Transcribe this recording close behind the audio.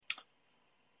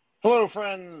Hello,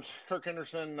 friends. Kirk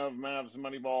Henderson of Mavs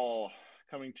Moneyball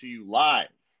coming to you live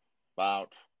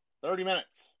about 30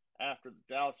 minutes after the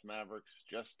Dallas Mavericks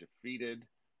just defeated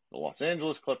the Los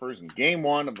Angeles Clippers in Game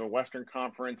 1 of the Western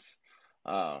Conference.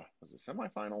 Was it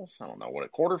semifinals? I don't know.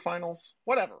 What, quarterfinals?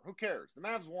 Whatever. Who cares? The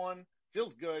Mavs won.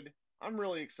 Feels good. I'm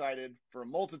really excited for a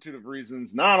multitude of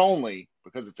reasons, not only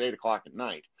because it's 8 o'clock at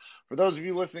night. For those of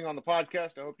you listening on the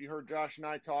podcast, I hope you heard Josh and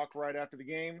I talk right after the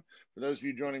game. For those of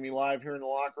you joining me live here in the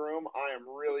locker room, I am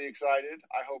really excited.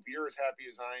 I hope you're as happy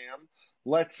as I am.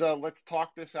 Let's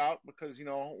talk this out because, a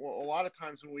lot of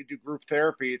times when we do group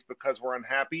therapy, it's because we're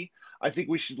unhappy. I think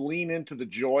we should lean into the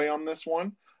joy on this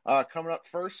one. Coming up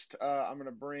first, I'm going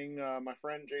to bring my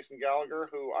friend Jason Gallagher,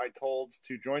 who I told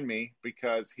to join me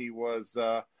because he was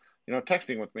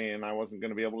texting with me, and I wasn't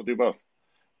going to be able to do both.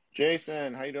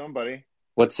 Jason, how you doing, buddy?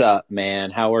 What's up,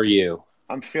 man? How are you?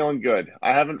 I'm feeling good.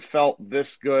 I haven't felt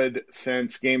this good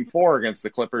since Game 4 against the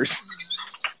Clippers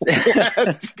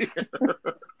last year.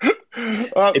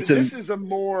 This is a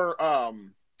more.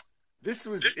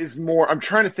 Is more. I'm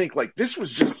trying to think. Like, this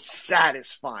was just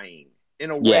satisfying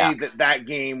in a way that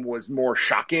game was more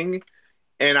shocking,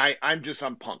 and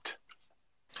I'm pumped.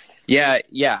 Yeah.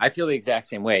 I feel the exact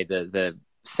same way. The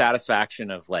satisfaction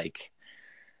of like,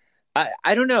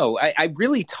 I don't know. I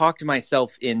really talked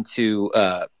myself into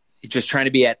just trying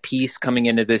to be at peace coming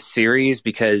into this series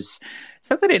because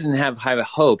it's not that I didn't have high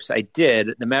hopes. I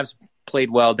did. The Mavs played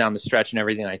well down the stretch and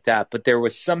everything like that, but there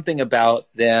was something about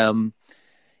them.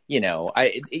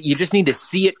 You just need to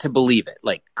see it to believe it.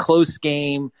 Like close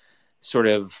game, sort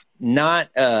of not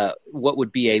what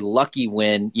would be a lucky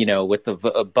win, with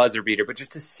a buzzer beater, but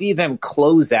just to see them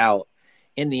close out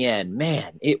in the end,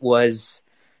 man, it was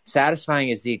satisfying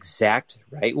is the exact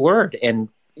right word. And,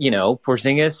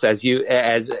 Porzingis,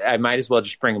 as I might as well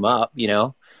just bring him up,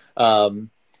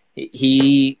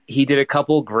 he did a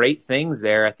couple great things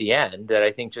there at the end that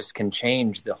I think just can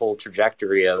change the whole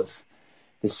trajectory of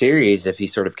the series if he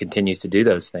sort of continues to do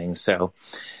those things. So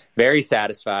very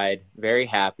satisfied, very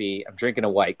happy. I'm drinking a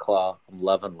White Claw. I'm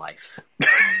loving life.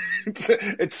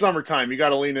 It's summertime. You got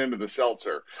to lean into the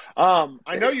seltzer.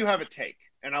 I know you have a take,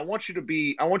 and I want you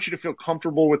to feel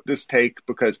comfortable with this take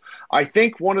because I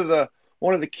think one of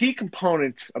the key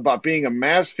components about being a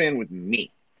Mavs fan with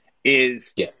me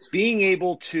is being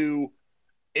able to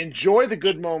enjoy the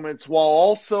good moments while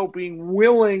also being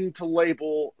willing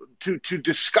to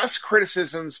discuss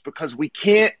criticisms because we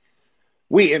can't.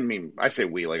 I say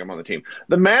we, like I'm on the team.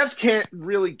 The Mavs can't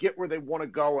really get where they want to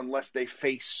go unless they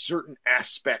face certain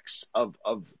aspects of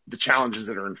the challenges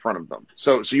that are in front of them.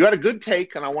 So you had a good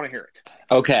take, and I want to hear it.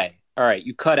 Okay. All right.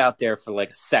 You cut out there for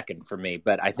like a second for me,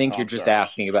 but I think you're just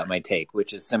asking about my take,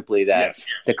 which is simply that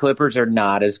the Clippers are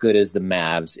not as good as the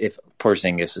Mavs if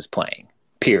Porzingis is playing,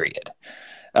 period.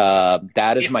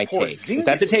 That is my take. Is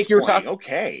that the take you were talking?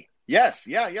 Okay. Yes.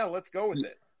 Yeah. Let's go with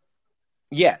it.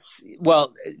 Yes.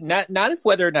 Well, not if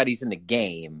whether or not he's in the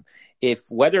game, if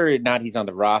whether or not he's on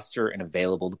the roster and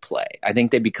available to play. I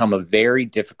think they become a very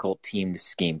difficult team to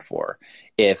scheme for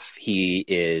if he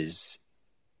is.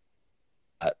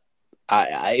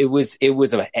 I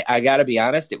gotta be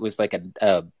honest, it was like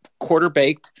a quarter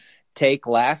baked take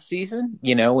last season,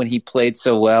 when he played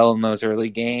so well in those early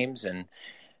games and,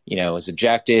 was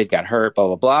ejected, got hurt,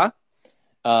 blah, blah,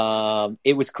 blah.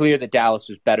 It was clear that Dallas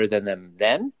was better than them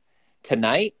then.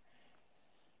 Tonight,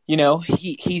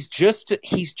 he's just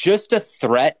a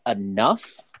threat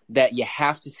enough that you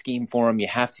have to scheme for him, you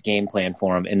have to game plan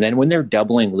for him. And then when they're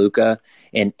doubling Luka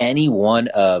in any one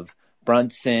of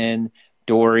Brunson,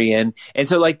 Dorian, and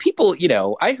so like people,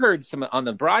 I heard some on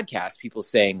the broadcast people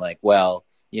saying like, well,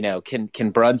 can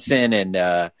Brunson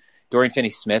and Dorian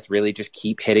Finney-Smith really just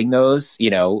keep hitting those?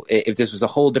 If this was a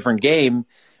whole different game,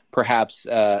 perhaps,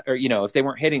 if they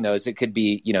weren't hitting those, it could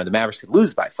be, the Mavericks could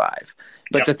lose by 5.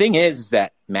 But the thing is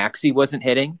that Maxey wasn't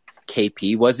hitting,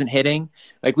 KP wasn't hitting.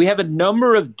 Like we have a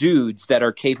number of dudes that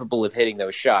are capable of hitting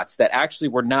those shots that actually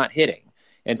were not hitting.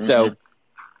 And so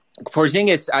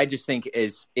Porzingis, I just think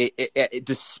is,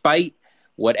 despite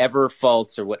whatever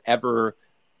faults or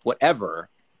whatever,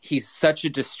 he's such a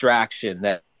distraction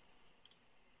that.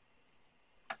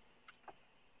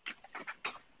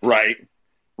 Right.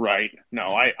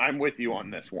 No, I'm with you on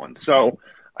this one. So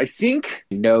I think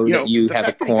that you have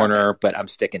a corner, but I'm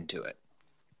sticking to it.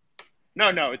 No,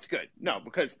 it's good. No,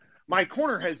 because my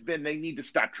corner has been they need to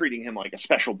stop treating him like a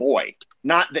special boy.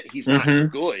 Not that he's not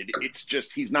good. It's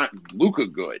just he's not Luka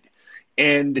good.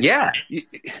 And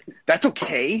that's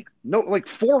okay. No, like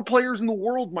 4 players in the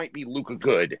world might be Luka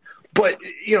good. But,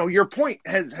 your point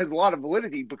has a lot of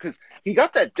validity because he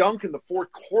got that dunk in the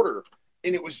fourth quarter.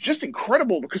 And it was just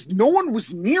incredible because no one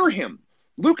was near him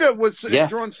Luka was Yeah.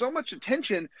 drawing so much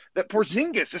attention that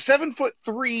Porzingis, a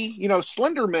 7'3",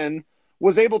 Slenderman,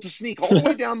 was able to sneak all the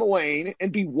way down the lane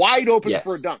and be wide open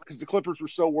for a Yes. dunk because the Clippers were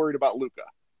so worried about Luka.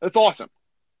 That's awesome.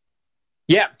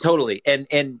 Yeah, totally. And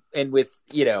with,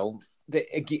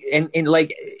 and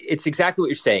like it's exactly what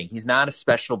you're saying. He's not a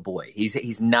special boy.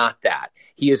 He's not that.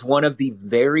 He is one of the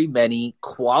very many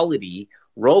quality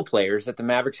role players that the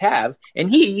Mavericks have, and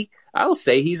I will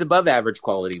say he's above average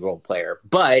quality role player.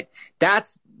 But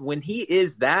that's when he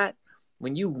is that.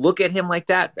 When you look at him like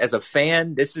that as a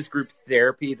fan, this is group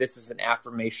therapy. This is an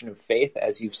affirmation of faith,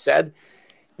 as you've said.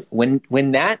 When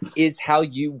that is how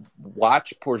you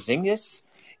watch Porzingis,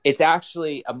 it's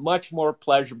actually a much more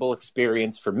pleasurable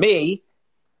experience for me.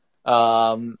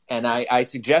 And I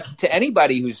suggest to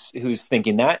anybody who's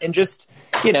thinking that, and just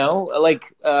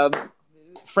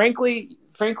frankly,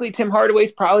 Tim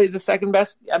Hardaway's probably the second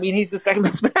best. I mean, he's the second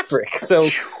best Maverick. So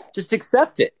just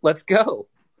accept it. Let's go.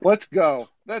 Let's go.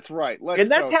 That's right. Let's And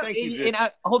that's go. how. Thank you,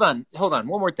 Hold on.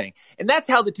 One more thing. And that's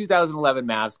how the 2011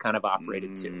 Mavs kind of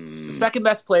operated too. The second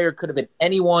best player could have been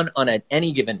anyone on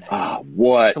any given night.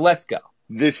 What? So let's go.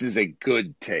 This is a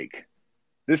good take.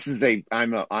 This is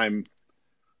I'm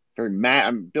very mad.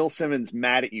 I'm Bill Simmons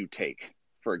mad at you take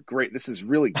for a great. This is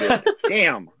really good.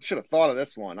 Damn, should have thought of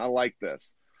this one. I like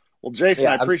this. Well, Jason,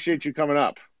 I appreciate you coming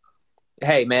up.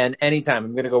 Hey, man, anytime.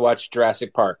 I'm going to go watch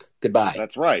Jurassic Park. Goodbye.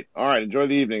 That's right. All right. Enjoy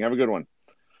the evening. Have a good one.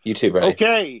 You too, buddy.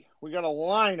 Okay. We got a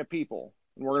line of people.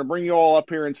 We're going to bring you all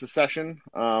up here in succession.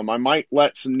 I might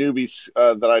let some newbies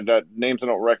names I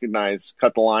don't recognize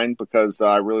cut the line because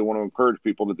I really want to encourage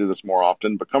people to do this more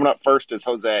often. But coming up first is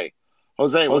Jose.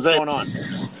 Jose, what's going on?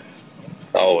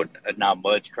 Oh, not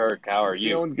much, Kirk. How are you?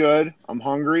 Feeling good. I'm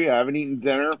hungry. I haven't eaten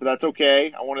dinner, but that's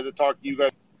okay. I wanted to talk to you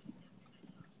guys.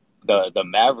 The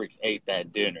Mavericks ate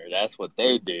that dinner. That's what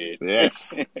they did.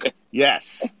 Yes.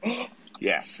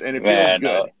 Yes. And it feels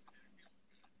good.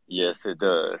 Yes, it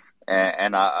does.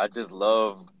 And I just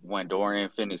love when Dorian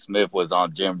Finney-Smith was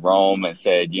on Jim Rome and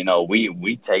said,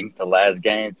 we tanked the last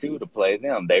game, too, to play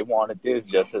them. They wanted this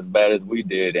just as bad as we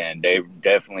did, and they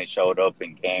definitely showed up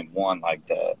in game one like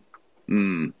that.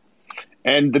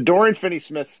 And the Dorian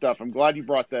Finney-Smith stuff, I'm glad you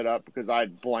brought that up because I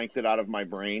blanked it out of my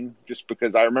brain just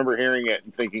because I remember hearing it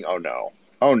and thinking, oh, no.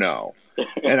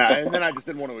 And then I just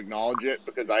didn't want to acknowledge it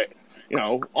because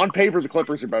on paper, the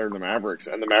Clippers are better than the Mavericks,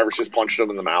 and the Mavericks just punched them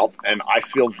in the mouth. And I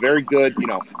feel very good.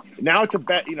 Now it's a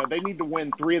bet. They need to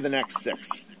win 3 of the next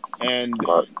 6. And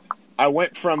I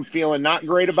went from feeling not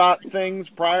great about things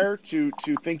prior to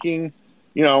thinking,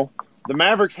 the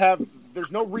Mavericks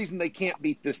there's no reason they can't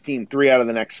beat this team 3 out of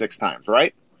the next 6 times,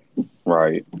 right?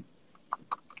 Right.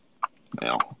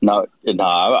 Yeah. No,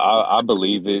 I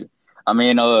believe it. I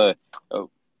mean,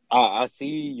 I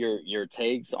see your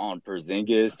takes on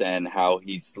Porzingis and how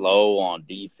he's slow on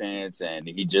defense and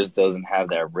he just doesn't have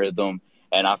that rhythm.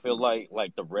 And I feel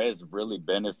like the Reds really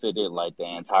benefited like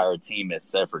the entire team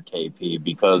except for KP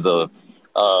because of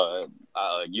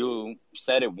you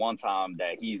said it one time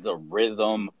that he's a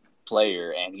rhythm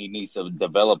player and he needs to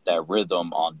develop that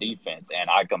rhythm on defense. And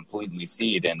I completely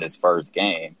see it in this first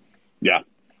game. Yeah.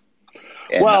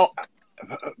 And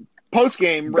post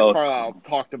game, Rick Carlisle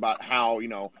talked about how,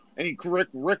 and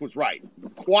Rick was right.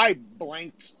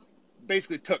 Kawhi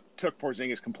basically took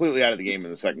Porzingis completely out of the game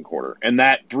in the second quarter, and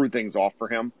that threw things off for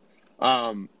him.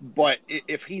 But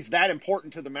if he's that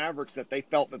important to the Mavericks that they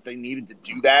felt that they needed to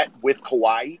do that with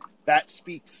Kawhi, that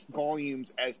speaks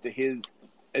volumes as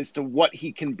to what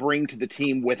he can bring to the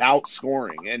team without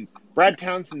scoring. And Brad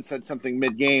Townsend said something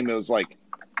mid-game. It was like,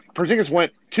 Porzingis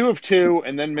went 2 of 2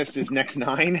 and then missed his next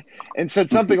 9 and said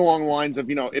something along the lines of,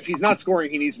 if he's not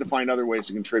scoring, he needs to find other ways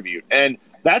to contribute. And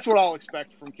that's what I'll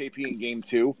expect from KP in game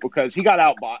 2 because he got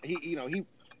outbought.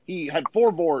 He had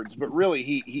 4 boards, but really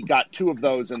he got 2 of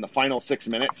those in the final 6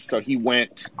 minutes. So he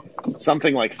went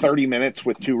something like 30 minutes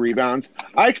with 2 rebounds.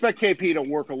 I expect KP to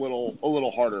work a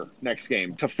little harder next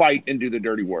game to fight and do the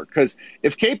dirty work. Because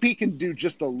if KP can do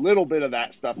just a little bit of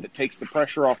that stuff that takes the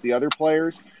pressure off the other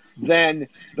players, then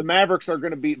the Mavericks are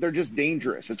going to they're just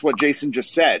dangerous. It's what Jason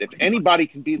just said. If anybody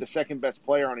can be the second best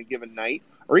player on a given night,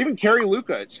 or even carry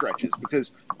Luka at stretches,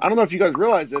 because I don't know if you guys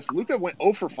realize this, Luka went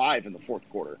 0 for 5 in the fourth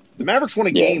quarter. The Mavericks won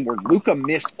a game where Luka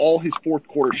missed all his fourth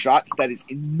quarter shots. That is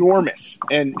enormous.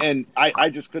 And I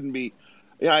just couldn't be,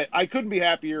 I couldn't be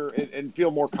happier and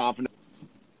feel more confident.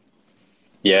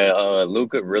 Yeah,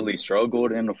 Luka really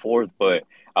struggled in the fourth, but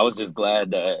I was just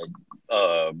glad that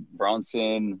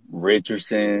Brunson,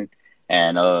 Richardson,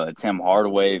 and Tim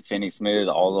Hardaway, Finney-Smith,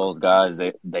 all those guys,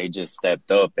 they just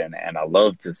stepped up, and I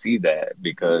love to see that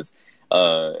because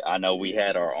I know we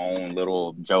had our own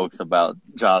little jokes about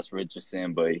Josh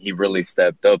Richardson, but he really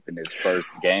stepped up in his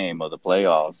first game of the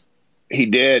playoffs. He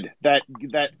did that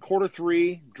quarter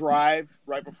three drive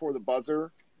right before the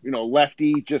buzzer.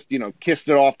 Lefty just kissed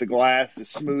it off the glass as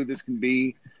smooth as can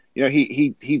be.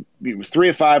 He was 3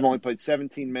 of 5, only played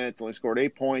 17 minutes, only scored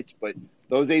 8 points, but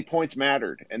those 8 points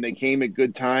mattered and they came at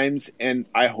good times. And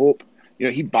I hope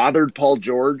he bothered Paul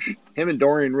George. Him and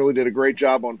Dorian really did a great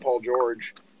job on Paul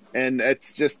George. And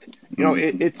it's just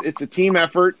it's a team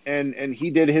effort, and he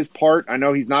did his part. I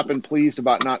know he's not been pleased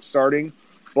about not starting,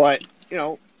 but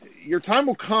your time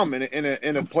will come in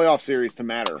a playoff series to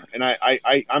matter, and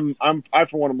I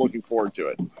for one am looking forward to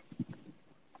it.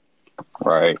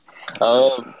 Right.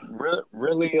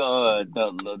 Really,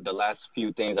 the last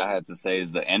few things I had to say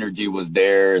is the energy was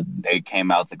there. They came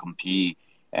out to compete,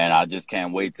 and I just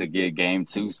can't wait to get game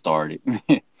 2 started.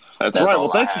 That's right. All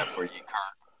well, thanks I have for you, Kurt.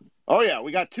 Oh yeah,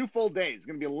 we got 2 full days. It's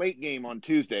going to be a late game on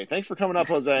Tuesday. Thanks for coming up,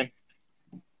 Jose.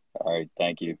 All right,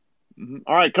 thank you. Mm-hmm.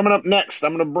 All right, coming up next,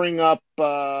 I'm going to bring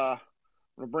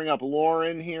up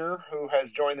Lauren here, who has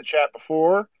joined the chat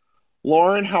before.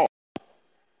 Lauren, how?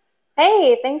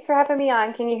 Hey, thanks for having me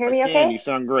on. Can you hear me okay? You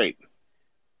sound great.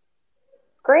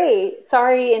 Great.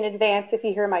 Sorry in advance if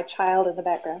you hear my child in the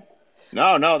background.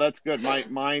 No, that's good.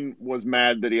 Mine was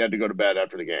mad that he had to go to bed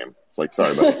after the game. It's like,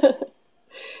 sorry, buddy.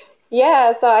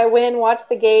 Yeah, so I went and watched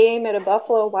the game at a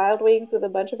Buffalo Wild Wings with a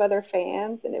bunch of other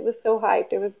fans, and it was so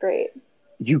hyped. It was great.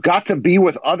 You got to be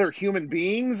with other human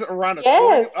beings around a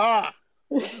Yes. sporting?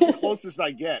 This is the closest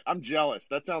I get. I'm jealous.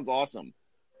 That sounds awesome.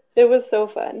 It was so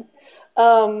fun.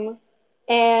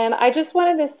 And I just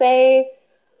wanted to say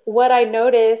what I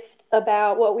noticed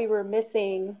about what we were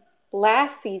missing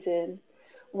last season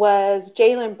was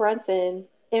Jalen Brunson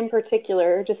in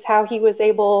particular, just how he was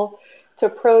able to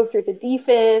probe through the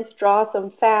defense, draw some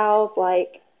fouls.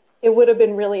 Like, it would have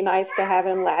been really nice to have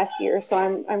him last year. So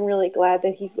I'm really glad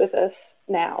that he's with us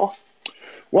now.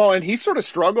 Well, and he sort of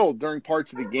struggled during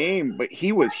parts of the game, but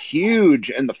he was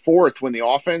huge in the fourth when the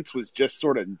offense was just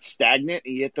sort of stagnant.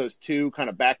 He hit those 2 kind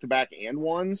of back-to-back and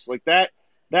ones like that.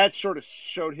 That sort of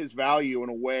showed his value in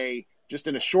a way, just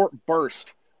in a short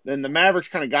burst. Then the Mavericks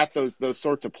kind of got those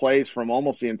sorts of plays from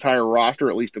almost the entire roster,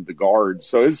 at least of the guards.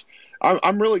 So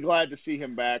I'm really glad to see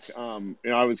him back.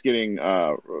 I was getting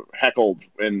heckled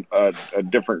in a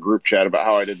different group chat about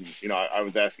how I didn't. I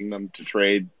was asking them to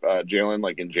trade Jalen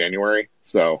like in January.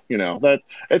 So that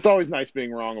it's always nice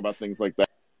being wrong about things like that.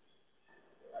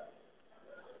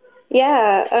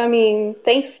 Yeah, I mean,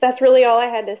 thanks. That's really all I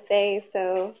had to say.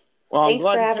 So thanks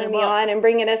for having me on and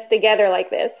bringing us together like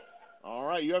this. All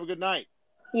right, you have a good night.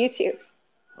 You too.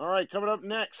 All right, coming up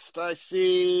next, I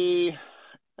see.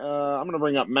 I'm going to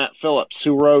bring up Matt Phillips,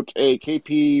 who wrote a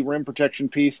KP rim protection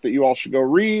piece that you all should go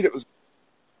read. It was.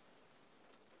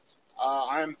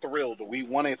 I am thrilled. We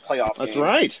won a playoff game. That's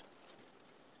right.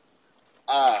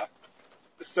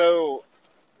 So,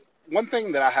 one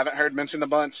thing that I haven't heard mentioned a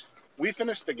bunch, we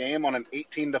finished the game on an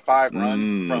 18-5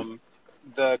 run from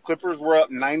the Clippers were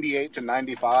up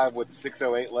 98-95 with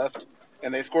 6:08 left,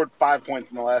 and they scored 5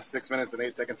 points in the last 6 minutes and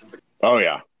 8 seconds of the game.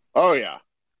 Oh yeah.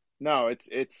 No,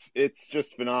 it's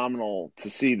just phenomenal to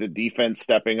see the defense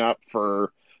stepping up so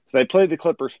they played the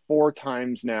Clippers 4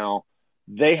 times now.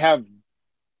 They have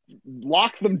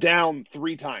locked them down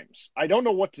 3 times. I don't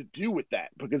know what to do with that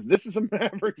because this is a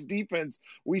Mavericks defense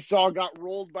we saw got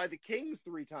rolled by the Kings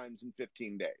 3 times in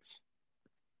 15 days.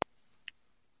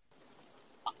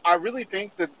 I really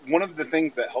think that one of the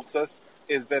things that helps us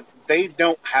is that they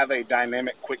don't have a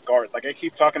dynamic quick guard. Like I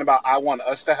keep talking about, I want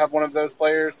us to have one of those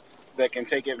players that can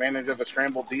take advantage of a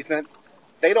scrambled defense.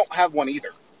 They don't have one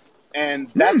either.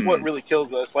 And that's what really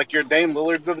kills us. Like your Dame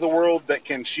Lillards of the world that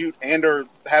can shoot and or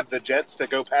have the jets to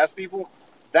go past people.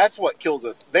 That's what kills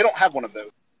us. They don't have one of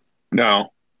those.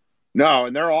 No.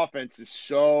 And their offense is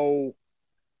so,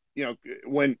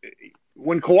 when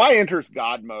Kawhi enters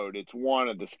God mode, it's one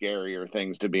of the scarier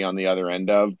things to be on the other end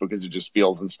of because it just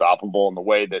feels unstoppable in the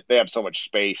way that they have so much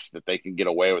space that they can get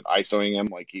away with ISOing him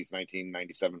like he's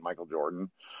 1997 Michael Jordan.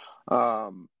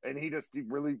 And he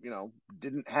really,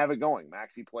 didn't have it going.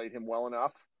 Maxey played him well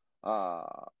enough.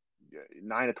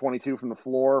 9 of 22 from the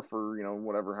floor for,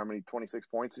 how many 26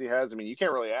 points that he has. I mean, you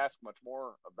can't really ask much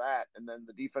more of that. And then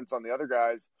the defense on the other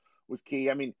guys was key.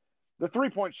 I mean, the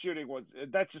 3-point shooting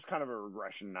that's just kind of a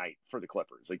regression night for the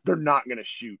Clippers. Like they're not going to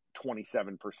shoot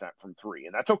 27% from 3,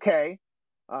 and that's okay.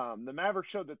 The Mavericks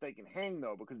showed that they can hang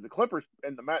though, because the Clippers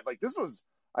and this was,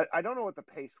 I don't know what the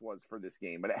pace was for this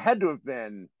game, but it had to have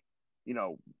been,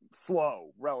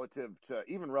 slow relative to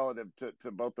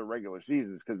both the regular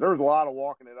seasons. Cause there was a lot of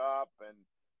walking it up and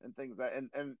and things that.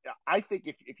 And I think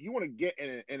if you want to get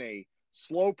in a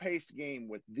slow paced game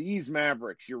with these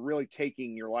Mavericks, you're really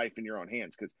taking your life in your own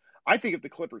hands. Because I think if the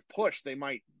Clippers push, they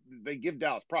give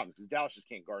Dallas problems because Dallas just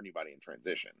can't guard anybody in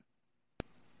transition.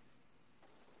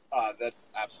 That's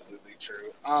absolutely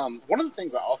true. One of the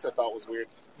things I also thought was weird.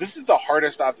 This is the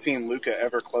hardest I've seen Luka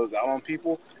ever close out on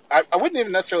people. I wouldn't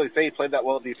even necessarily say he played that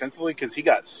well defensively because he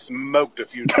got smoked a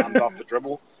few times off the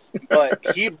dribble. But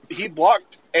he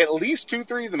blocked at least 2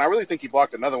 threes, and I really think he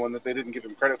blocked another one that they didn't give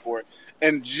him credit for.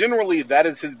 And generally, that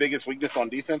is his biggest weakness on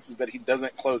defense is that he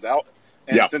doesn't close out.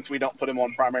 And since we don't put him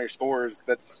on primary scorers,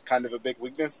 that's kind of a big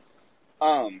weakness.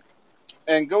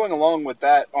 And going along with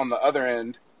that, on the other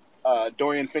end,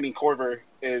 Dorian Finney-Korver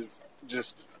is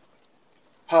just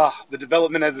the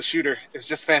development as a shooter is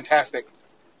just fantastic.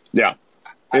 Yeah,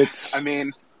 I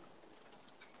mean,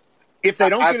 if they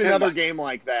don't get another game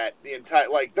like that,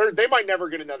 they might never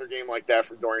get another game like that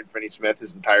from Dorian Finney-Smith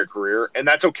his entire career, and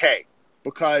that's okay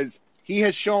because he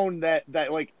has shown that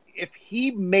like if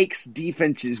he makes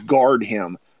defenses guard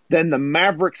him, then the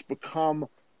Mavericks become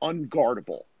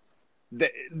unguardable.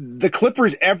 The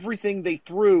Clippers, everything they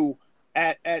threw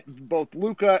at both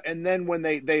Luka and then when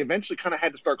they eventually kind of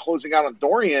had to start closing out on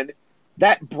Dorian,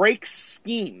 that breaks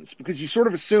schemes because you sort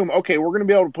of assume, okay, we're going to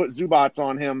be able to put Zubats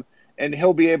on him and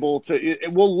he'll be able to,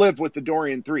 we'll live with the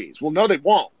Dorian threes. Well, no, they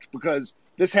won't because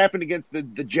this happened against the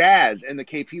Jazz in the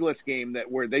KP-less game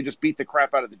where they just beat the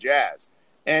crap out of the Jazz.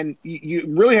 And you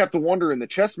really have to wonder in the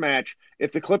chess match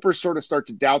if the Clippers sort of start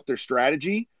to doubt their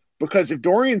strategy because if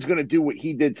Dorian's going to do what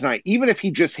he did tonight, even if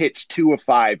he just hits 2 of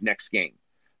 5 next game,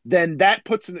 then that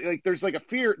puts in there's like a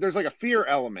fear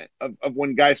element of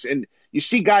when guys, and you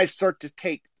see guys start to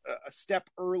take a step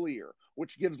earlier,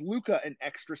 which gives Luka an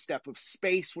extra step of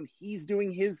space when he's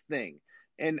doing his thing.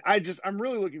 And I'm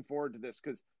really looking forward to this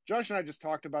because Josh and I just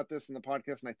talked about this in the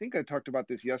podcast, and I think I talked about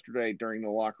this yesterday during the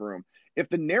locker room. If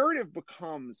the narrative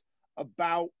becomes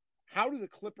about how do the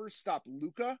Clippers stop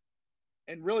Luka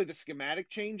and really the schematic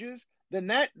changes, then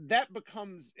that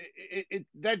becomes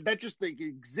that just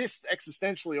exists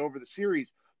existentially over the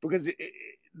series because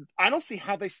I don't see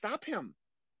how they stop him,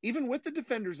 even with the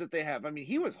defenders that they have. I mean,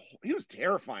 he was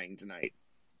terrifying tonight.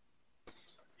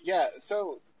 Yeah.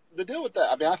 So the deal with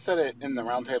that, I mean, I said it in the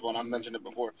roundtable and I've mentioned it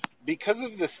before. Because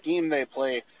of the scheme they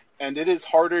play, and it is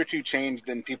harder to change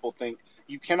than people think.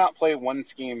 You cannot play one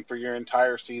scheme for your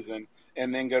entire season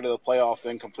and then go to the playoffs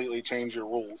and completely change your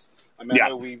rules. I mean, I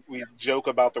know we joke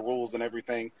about the rules and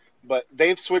everything, but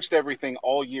they've switched everything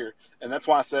all year. And that's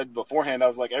why I said beforehand, I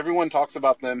was like, everyone talks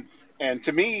about them. And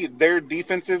to me, their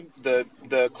defensive,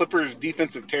 the Clippers'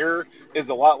 defensive terror is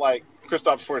a lot like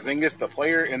Kristaps Porzingis, the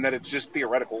player, in that it's just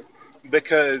theoretical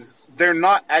because they're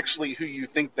not actually who you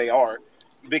think they are.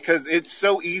 Because it's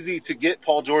so easy to get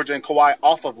Paul George and Kawhi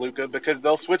off of Luka because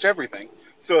they'll switch everything.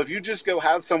 So if you just go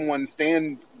have someone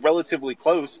stand relatively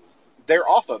close, they're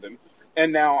off of him.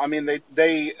 And now, I mean,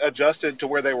 they adjusted to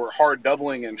where they were hard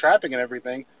doubling and trapping and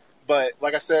everything. But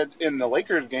like I said in the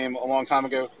Lakers game a long time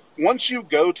ago, once you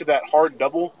go to that hard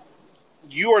double,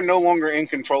 you are no longer in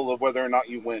control of whether or not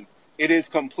you win. It is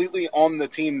completely on the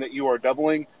team that you are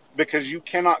doubling because you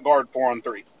cannot guard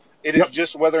 4-on-3. It is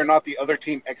just whether or not the other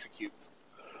team executes.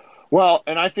 Well,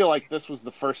 and I feel like this was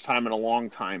the first time in a long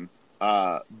time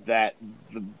that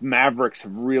the Mavericks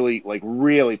have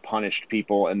really punished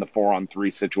people in the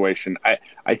 4-on-3 situation.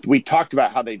 We talked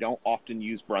about how they don't often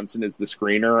use Brunson as the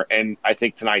screener, and I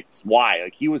think tonight's why.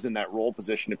 Like, he was in that role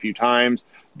position a few times.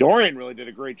 Dorian really did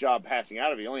a great job passing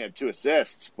out of it. He only had 2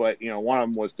 assists, but one of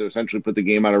them was to essentially put the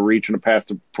game out of reach and a pass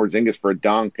to Porzingis for a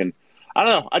dunk. And I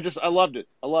don't know. I loved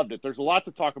it. There's a lot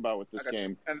to talk about with this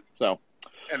game.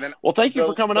 And then, well, thank you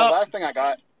for coming up. The last thing I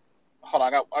got. Hold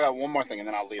on, I got one more thing, and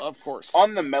then I'll leave. Of course.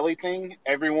 On the Melly thing,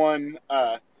 everyone,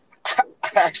 I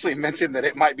actually mentioned that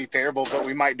it might be terrible, but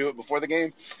we might do it before the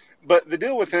game. But the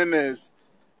deal with him is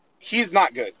he's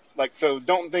not good. So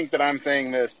don't think that I'm saying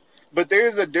this. But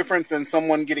there's a difference in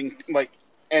someone getting,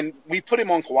 and we put him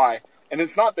on Kawhi, and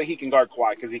it's not that he can guard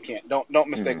Kawhi, because he can't. Don't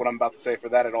mistake what I'm about to say for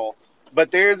that at all.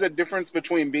 But there's a difference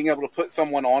between being able to put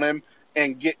someone on him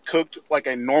and get cooked like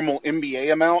a normal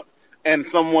NBA amount, and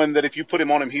someone that if you put him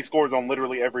on him, he scores on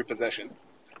literally every possession.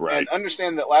 Right. And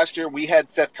understand that last year we had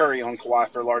Seth Curry on Kawhi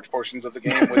for large portions of the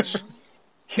game, which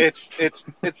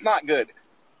it's not good.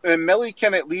 And Melly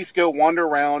can at least go wander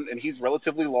around, and he's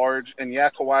relatively large, and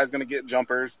Kawhi is going to get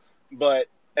jumpers, but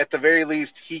at the very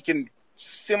least he can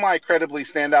semi-credibly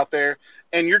stand out there,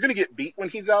 and you're going to get beat when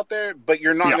he's out there, but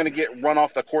you're not going to get run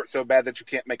off the court so bad that you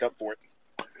can't make up for it.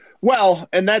 Well,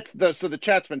 and so the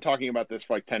chat's been talking about this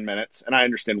for 10 minutes, and I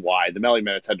understand why. The Melly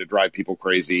minutes had to drive people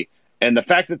crazy, And the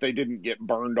fact that they didn't get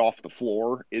burned off the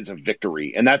floor is a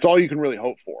victory. And that's all you can really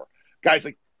hope for. Guys,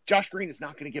 like Josh Green is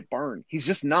not going to get burned. He's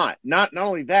just not. Not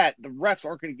only that, the refs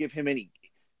aren't going to give him any,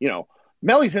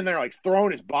 Melly's in there like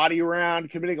throwing his body around,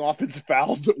 committing offensive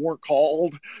fouls that weren't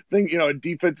called,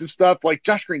 defensive stuff. Like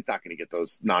Josh Green's not going to get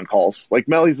those non-calls. Like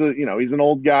Melly's he's an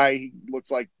old guy. He looks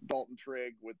like Dalton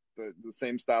Trigg with the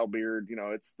same style beard.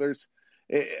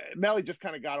 Melly just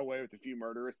kind of got away with a few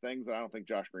murderous things that I don't think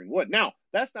Josh Green would. Now,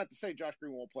 that's not to say Josh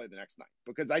Green won't play the next night,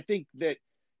 because I think that,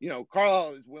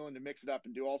 Carlisle is willing to mix it up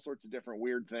and do all sorts of different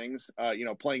weird things.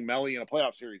 Playing Melly in a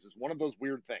playoff series is one of those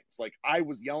weird things. Like, I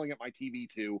was yelling at my TV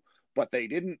too, but they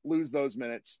didn't lose those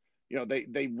minutes.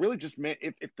 They really just meant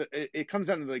it comes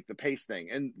down to like the pace thing.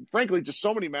 And frankly, just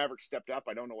so many Mavericks stepped up.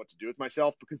 I don't know what to do with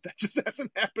myself, because that just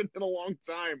hasn't happened in a long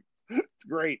time. It's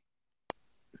great.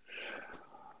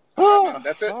 Oh,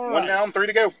 that's it. All One right. down, 3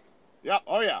 to go. Yeah.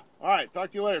 Oh, yeah. All right.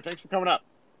 Talk to you later. Thanks for coming up.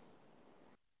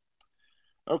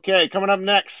 Okay. Coming up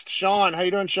next, Sean. How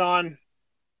you doing, Sean?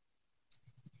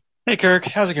 Hey, Kirk.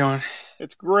 How's it going?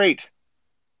 It's great.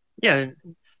 Yeah,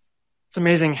 it's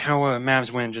amazing how a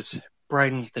Mavs win just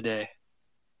brightens the day.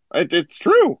 It's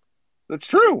true. That's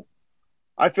true.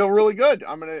 I feel really good.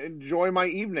 I'm going to enjoy my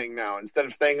evening now instead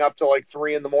of staying up till like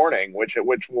 3 a.m, which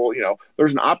will,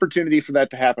 there's an opportunity for that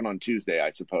to happen on Tuesday,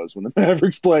 I suppose, when the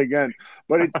Mavericks play again.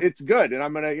 But it's good. And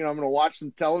I'm going to watch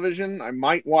some television. I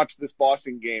might watch this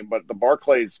Boston game, but the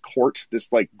Barclays court,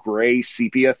 this like gray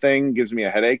sepia thing, gives me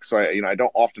a headache. So I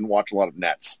don't often watch a lot of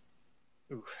Nets.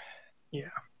 Oof. Yeah.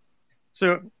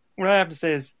 So what I have to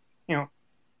say is,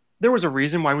 there was a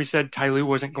reason why we said Ty Lue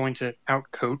wasn't going to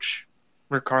outcoach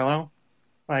Rick Carlisle.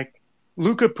 Like,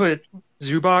 Luka put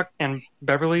Zubac and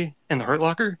Beverly in the hurt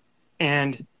locker,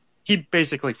 and he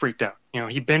basically freaked out.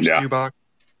 He benched Zubac,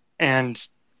 and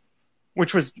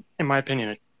which was, in my opinion,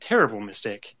 a terrible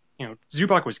mistake.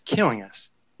 Zubac was killing us.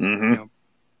 Mm-hmm.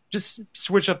 Just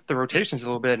switch up the rotations a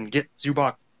little bit and get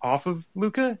Zubac off of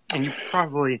Luka, and you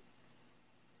probably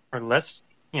are less.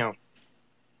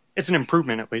 It's an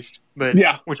improvement at least, but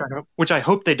yeah, which I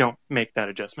hope they don't make that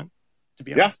adjustment. To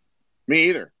be honest, me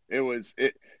either.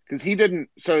 Because he didn't.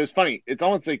 So it's funny. It's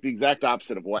almost like the exact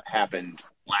opposite of what happened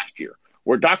last year,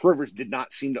 where Doc Rivers did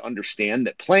not seem to understand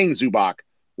that playing Zubac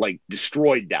like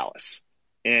destroyed Dallas,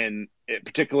 and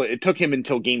it took him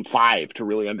until Game 5 to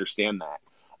really understand that.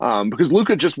 Because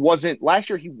Luka just wasn't last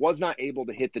year. He was not able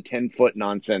to hit the 10-foot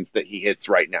nonsense that he hits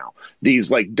right now. These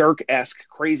like Dirk-esque,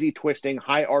 crazy twisting,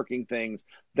 high arcing things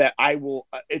that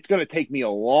it's going to take me a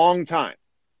long time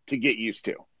to get used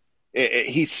to.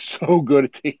 He's so good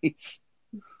at these.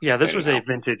 Yeah, this was a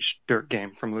vintage Dirk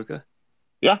game from Luka.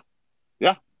 Yeah.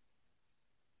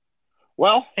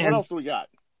 Well, what else do we got?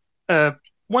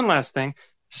 One last thing.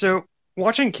 So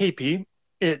watching KP,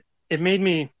 it made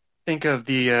me think of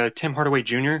the Tim Hardaway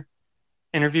Jr.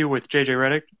 interview with JJ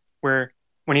Redick, where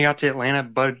when he got to Atlanta,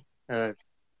 Bud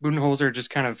Budenholzer just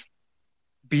kind of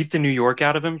beat the New York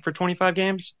out of him for 25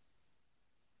 games.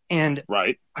 And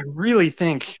right. I really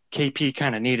think KP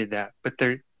kind of needed that. But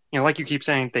they're, like you keep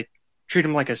saying, they treat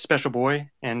him like a special boy,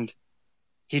 and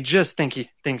he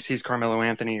thinks he's Carmelo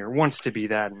Anthony or wants to be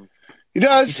that. And he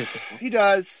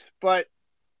does, but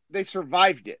they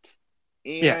survived it.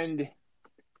 And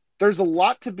there's a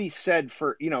lot to be said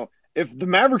for, if the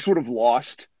Mavericks would have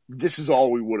lost, this is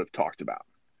all we would have talked about.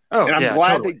 Oh, and I'm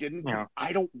glad totally. they didn't.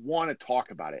 I don't want to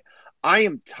talk about it. I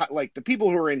am like the people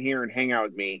who are in here and hang out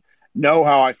with me know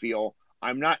how I feel.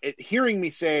 I'm not hearing me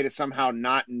say it is somehow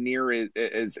not near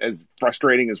as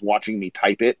frustrating as watching me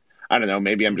type it. I don't know.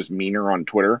 Maybe I'm just meaner on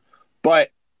Twitter,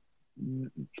 but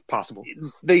it's possible.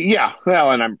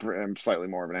 And I'm slightly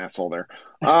more of an asshole there.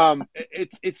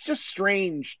 It's just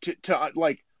strange to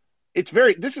like.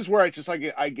 This is where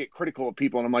I get critical of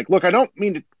people, and I'm like, look, I don't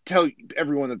mean to tell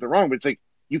everyone that they're wrong, but it's like,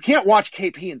 you can't watch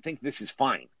KP and think this is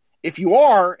fine. If you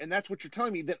are, and that's what you're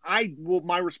telling me, then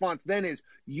my response then is,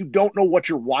 you don't know what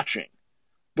you're watching,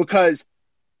 because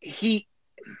he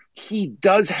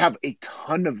does have a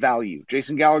ton of value.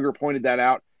 Jason Gallagher pointed that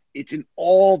out. It's in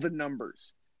all the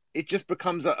numbers. It just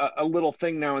becomes a little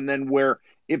thing now and then where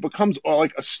it becomes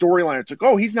like a storyline. It's like,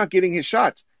 oh, he's not getting his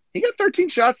shots. He got 13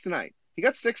 shots tonight. He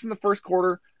got 6 in the first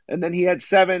quarter, and then he had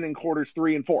 7 in quarters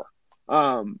 3 and 4.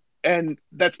 And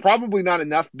that's probably not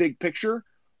enough big picture,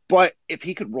 but if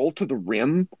he could roll to the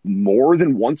rim more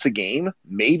than once a game,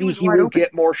 maybe he will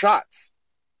get more shots.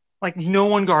 Like, no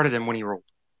one guarded him when he rolled.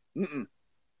 Mm-mm.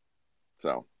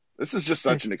 So this is just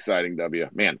such an exciting W.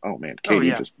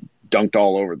 KD just dunked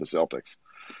all over the Celtics.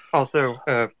 Also,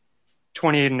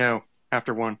 28-0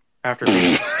 after one.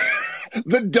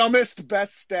 The dumbest,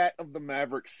 best stat of the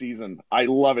Mavericks season. I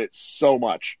love it so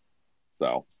much.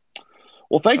 So,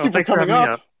 Well, thank you for thanks for coming having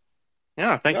me up.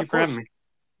 Yeah, thank you of for course. having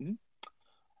me.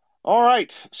 All right.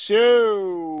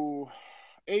 So,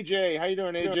 AJ, how you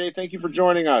doing, AJ? Thank you for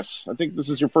joining us. I think this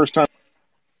is your first time.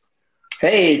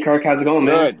 Hey, Kirk, how's it going,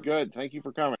 man? Good. Thank you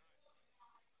for coming.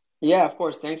 Yeah, of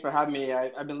course. Thanks for having me.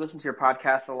 I've been listening to your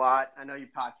podcast a lot. I know you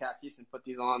podcast these and put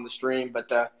these on the stream, but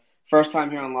first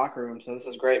time here on Locker Room, so this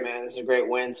is great, man. This is a great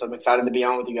win, so I'm excited to be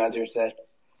on with you guys here today.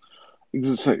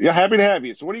 Yeah, happy to have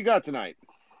you. So what do you got tonight?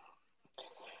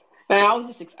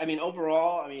 Man,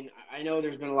 overall, I know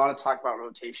there's been a lot of talk about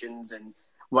rotations and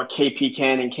what KP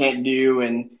can and can't do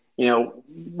and,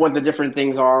 what the different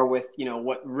things are with,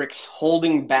 what Rick's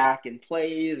holding back in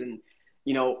plays. And,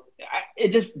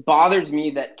 it just bothers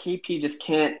me that KP just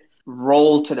can't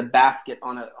roll to the basket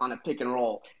on a pick and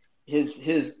roll.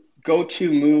 His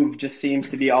go-to move just seems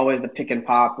to be always the pick and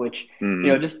pop, which,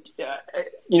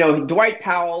 Dwight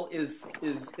Powell is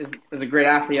a great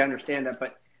athlete. I understand that,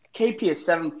 but KP is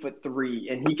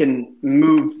 7'3" and he can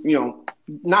move,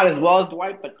 not as well as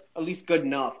Dwight, but at least good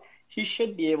enough. He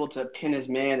should be able to pin his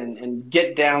man and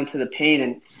get down to the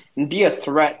paint and be a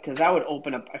threat, because that would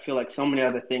open up, I feel like, so many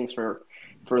other things for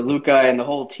Luka and the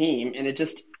whole team. And it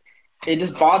just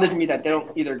bothers me that they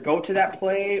don't either go to that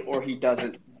play or he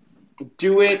doesn't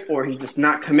do it or he's just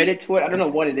not committed to it. I don't know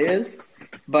what it is,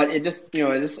 but it just,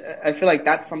 I feel like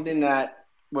that's something that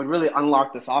would really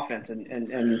unlock this offense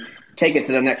and take it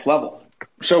to the next level.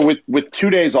 So with 2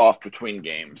 days off between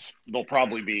games, there'll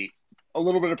probably be a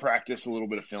little bit of practice, a little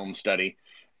bit of film study,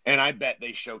 and I bet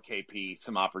they show KP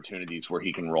some opportunities where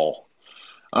he can roll.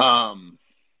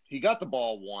 He got the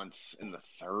ball once in the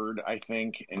third, I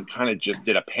think, and kind of just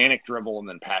did a panic dribble and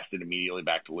then passed it immediately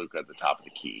back to Luka at the top of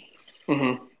the key.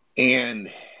 Mm-hmm.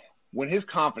 And when his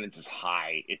confidence is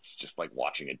high, it's just like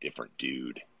watching a different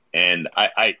dude. And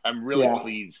I'm really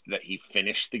pleased that he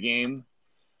finished the game,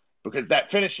 because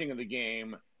that finishing of the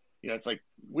game, it's like,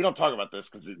 we don't talk about this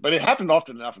but it happened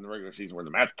often enough in the regular season where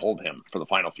the Mavs pulled him for the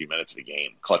final few minutes of the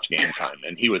game, clutch game time,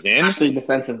 and he was in. Especially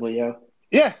defensively, yeah.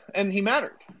 Yeah, and he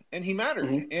mattered.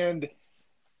 Mm-hmm. And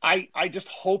I just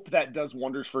hope that does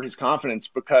wonders for his confidence,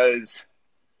 because,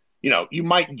 you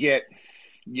might get –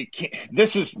 you can't.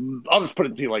 I'll just put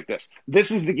it to you like this. This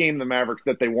is the game the Mavericks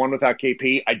that they won without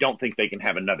KP. I don't think they can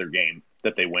have another game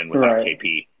that they win without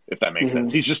KP, if that makes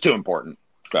sense. He's just too important.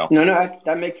 So No,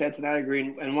 that makes sense, and I agree.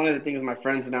 And one of the things my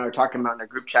friends and I were talking about in our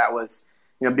group chat was,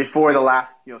 before the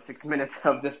last 6 minutes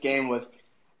of this game was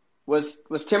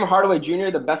Tim Hardaway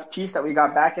Jr. the best piece that we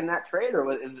got back in that trade, or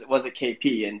was it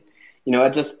KP? And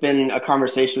it's just been a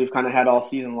conversation we've kind of had all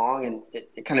season long, and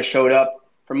it kind of showed up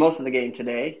for most of the game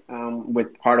today,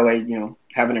 with Hardaway,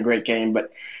 having a great game.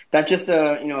 But that's just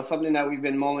something that we've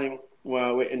been mulling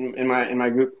in my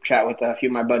group chat with a few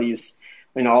of my buddies,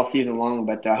 all season long.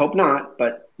 But I hope not.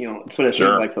 But it's what it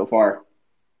seems like so far.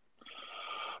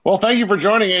 Well, thank you for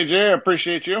joining, AJ. I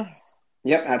appreciate you.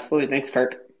 Yep, absolutely. Thanks,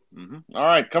 Kirk. Mm-hmm. All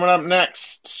right, coming up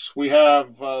next, we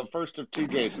have first of two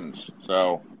Jasons.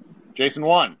 So, Jason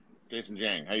 1, Jason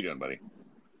Jang. How you doing, buddy?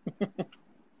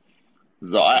 Is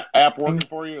the app working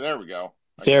for you? There we go.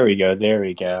 There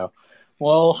we go.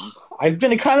 Well, I've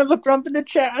been kind of a grump in the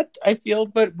chat, I feel,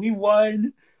 but we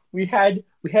won. We had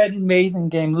an amazing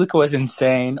game. Luka was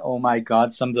insane. Oh my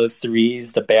God, some of those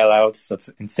threes, the bailouts, that's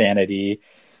insanity.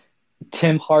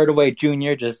 Tim Hardaway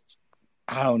Jr. just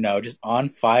on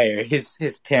fire.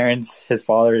 His parents, his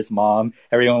father, his mom,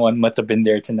 everyone must have been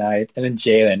there tonight. And then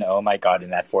Jalen, oh my God,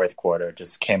 in that fourth quarter,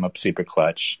 just came up super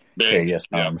clutch.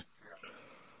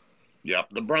 Yeah,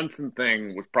 the Brunson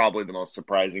thing was probably the most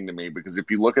surprising to me, because if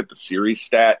you look at the series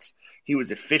stats, he was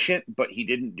efficient, but he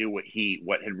didn't do what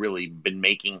had really been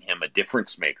making him a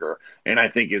difference maker. And I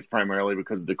think it's primarily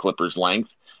because of the Clippers'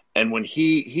 length. And when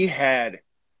he had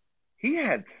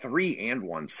 3 and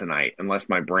 1s tonight, unless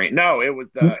my brain. No, it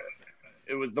was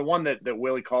the one that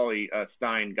Willie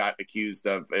Cauley-Stein got accused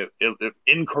of it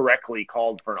incorrectly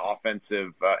called for an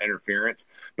offensive interference.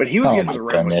 But he was getting to the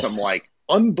rim with some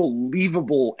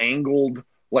unbelievable angled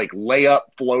layup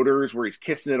floaters where he's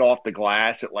kissing it off the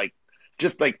glass at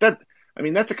just like that. I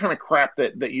mean, that's the kind of crap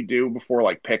that you do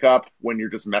before pickup when you're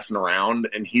just messing around.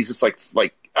 And he's just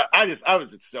I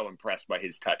was just so impressed by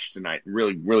his touch tonight.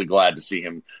 Really, really glad to see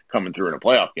him coming through in a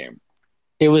playoff game.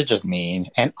 It was just mean.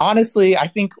 And honestly, I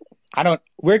think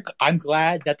I'm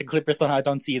glad that the Clippers somehow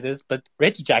don't see this, but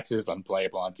Reggie Jackson is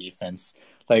unplayable on defense.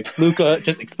 Luka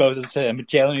just exposes him,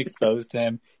 Jalen exposed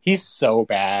him. He's so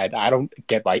bad. I don't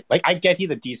get I get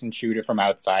he's a decent shooter from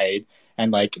outside,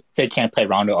 and they can't play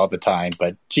Rondo all the time,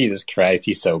 but Jesus Christ,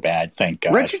 he's so bad. Thank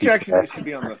God. Reggie Jackson used to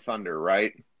be on the Thunder,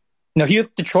 right? No, he was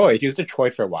Detroit. He was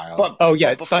Detroit for a while. But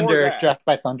before Thunder, that, drafted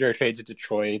by Thunder, traded to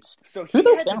Detroit. so He he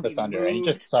was had down to to be Thunder, and he moved.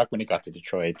 just sucked when he got to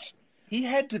Detroit. He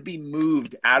had to be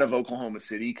moved out of Oklahoma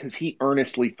City because he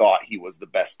earnestly thought he was the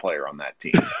best player on that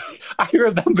team. I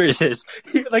remember this.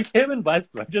 Like him and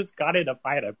Westbrook just got in a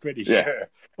fight, I'm pretty sure.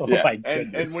 Oh my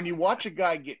goodness. And when you watch a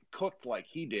guy get cooked like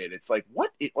he did, it's like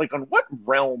on what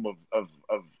realm of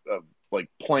like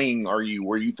playing are you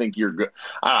where you think you're good?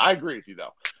 I agree with you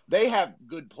though. They have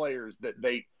good players that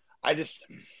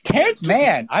Terrence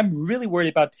Mann. I'm really worried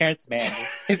about Terrence Mann.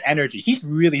 His energy. He's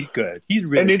really good. He's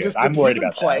really good. I'm worried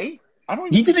about that.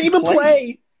 He didn't even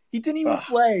play. He didn't even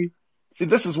play. See,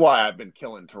 this is why I've been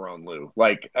killing Tyrone Lue.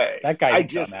 Like that guy's a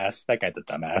dumbass. That guy's a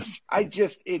dumbass.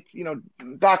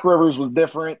 Doc Rivers was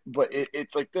different, but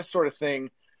it's like this sort of thing.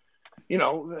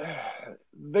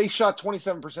 They shot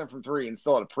 27% from three and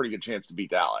still had a pretty good chance to beat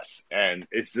Dallas. And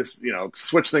it's just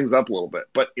switch things up a little bit.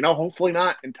 But hopefully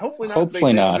not, and hopefully not.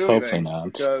 Hopefully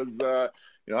not. Because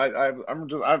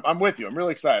I'm with you. I'm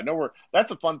really excited.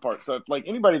 That's a fun part. So, like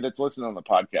anybody that's listening on the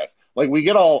podcast, like we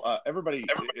get everybody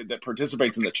that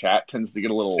participates in the chat tends to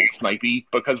get a little snipey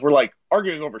because we're like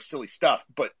arguing over silly stuff.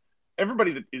 But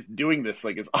everybody that is doing this,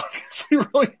 like, is obviously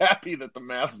really happy that the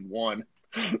Mavs won.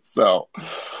 So,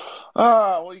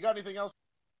 well, you got anything else?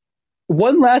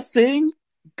 One last thing.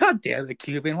 God damn it,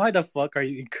 Cuban. Why the fuck are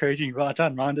you encouraging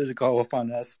Rajon Rondo to go off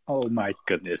on us? Oh my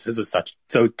goodness. This is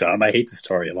so dumb. I hate the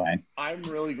storyline. I'm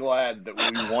really glad that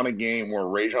we won a game where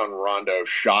Rajon Rondo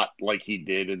shot like he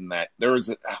did in that.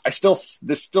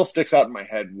 This still sticks out in my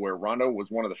head where Rondo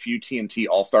was one of the few TNT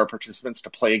All-Star participants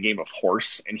to play a game of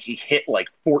horse, and he hit like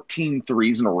 14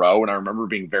 threes in a row, and I remember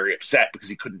being very upset because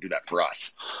he couldn't do that for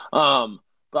us.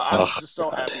 But I was just so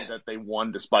happy that they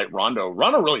won despite Rondo.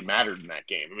 Rondo really mattered in that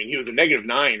game. I mean, he was a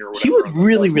 -9 or whatever. He was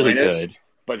really, really good.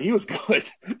 But he was good.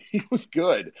 He was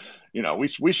good.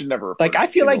 We should never. Like, I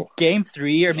feel like game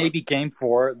 3 or maybe game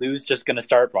 4, Lou's just going to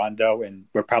start Rondo, and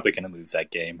we're probably going to lose that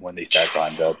game when they start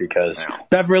Rondo because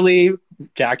Beverly,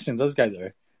 Jackson, those guys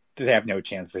they have no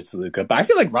chance versus Luka. But I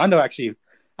feel like Rondo actually,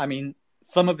 I mean,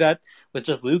 some of that was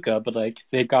just Luka, but like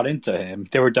they got into him.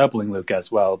 They were doubling Luka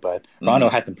as well, but Rondo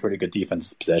had some pretty good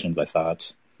defensive possessions, I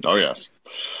thought. Oh, yes.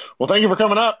 Well, thank you for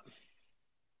coming up.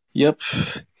 Yep.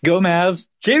 Go Mavs.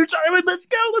 James Harden, let's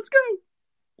go.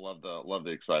 Love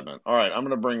the excitement. All right, I'm going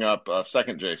to bring up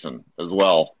second Jason as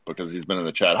well because he's been in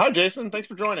the chat. Hi, Jason. Thanks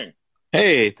for joining.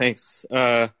 Hey, thanks.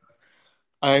 I'm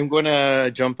going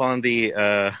to jump on the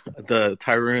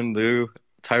Tyronn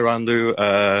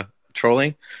Lue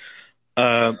trolling.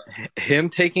 Him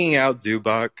taking out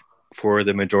Zubac for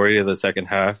the majority of the second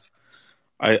half,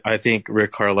 I think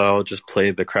Rick Carlisle just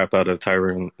played the crap out of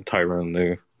Tyronn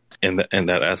Lue in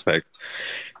that aspect.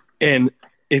 And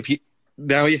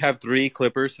now you have 3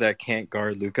 Clippers that can't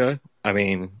guard Luka. I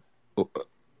mean,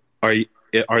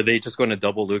 are they just going to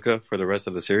double Luka for the rest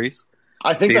of the series?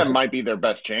 I think that might be their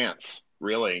best chance,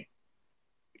 really,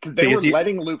 because they were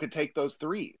letting Luka take those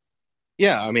 3.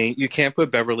 Yeah, I mean, you can't put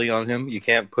Beverly on him. You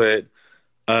can't put.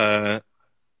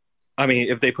 I mean,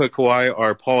 if they put Kawhi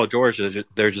or Paul George,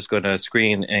 they're just going to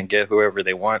screen and get whoever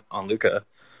they want on Luka.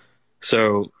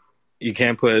 So you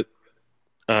can't put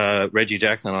Reggie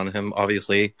Jackson on him,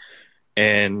 obviously,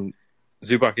 and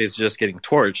Zubac is just getting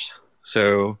torched.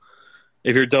 So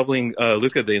if you're doubling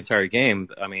Luka the entire game,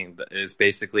 I mean, it's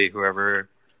basically whoever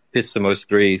hits the most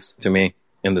threes to me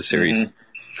in the series. Mm-hmm.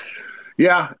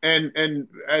 Yeah, and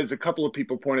as a couple of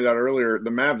people pointed out earlier,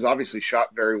 the Mavs obviously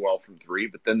shot very well from 3,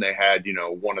 but then they had,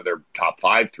 one of their top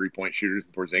 5 3-point shooters,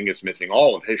 Porzingis, missing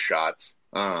all of his shots.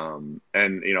 And,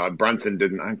 Brunson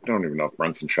didn't, I don't even know if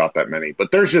Brunson shot that many, but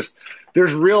there's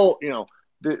real,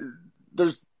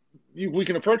 we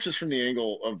can approach this from the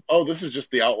angle of, this is just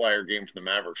the outlier game for the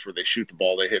Mavericks where they shoot the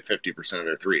ball, they hit 50% of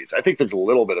their threes. I think there's a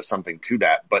little bit of something to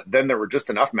that, but then there were just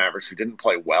enough Mavericks who didn't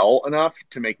play well enough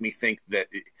to make me think that,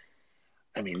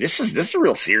 this is a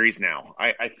real series now.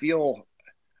 I feel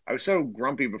I was so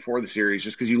grumpy before the series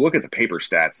just because you look at the paper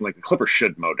stats and like the Clippers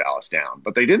should mow Dallas down,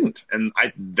 but they didn't. And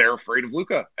they're afraid of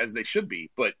Luka as they should be,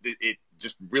 but it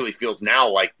just really feels now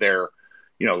like they're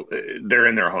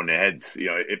in their own heads.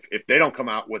 If they don't come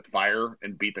out with fire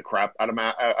and beat the crap out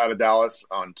of Dallas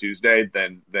on Tuesday,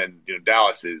 then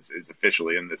Dallas is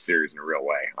officially in this series in a real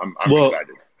way. I'm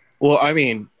excited. Well, I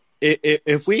mean,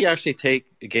 if we actually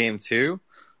take game 2,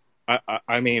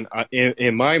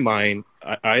 in my mind,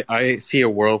 I see a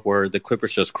world where the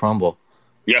Clippers just crumble.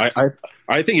 Yes.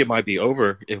 I think it might be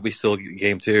over if we still get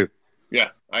game 2.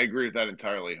 Yeah, I agree with that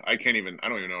entirely. I don't even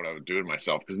know what I would do with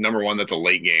myself because number one, that's a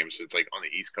late game. So it's like on the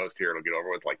East Coast here, it'll get over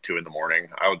with like 2 a.m.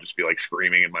 I would just be like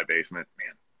screaming in my basement.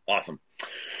 Man, awesome.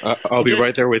 I'll be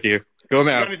right there with you. Go You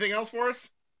got Mavs. anything else for us?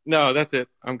 No, that's it.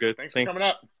 I'm good. Thanks for coming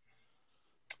up.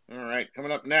 All right,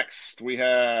 coming up next, we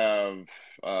have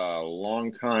a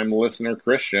longtime listener,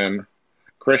 Christian.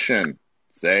 Christian,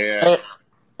 say it.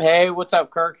 Hey, what's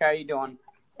up, Kirk? How you doing?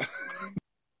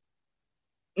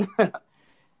 Good.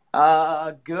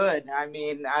 I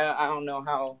mean, I don't know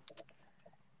how,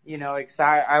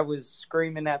 excited. I was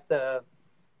screaming at the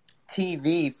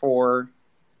TV for,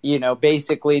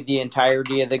 basically the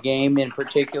entirety of the game, in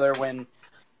particular when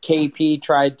KP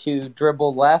tried to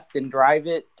dribble left and drive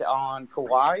it on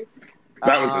Kawhi.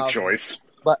 That was a choice.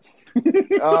 But,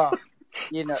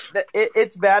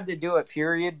 it's bad to do it,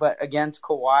 period. But against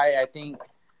Kawhi, I think,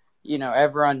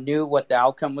 everyone knew what the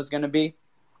outcome was going to be.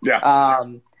 Yeah.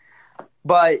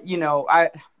 But,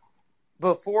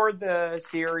 before the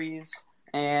series,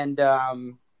 and, I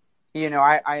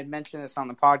had mentioned this on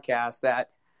the podcast,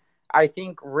 that I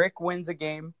think Rick wins a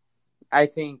game. I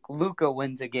think Luka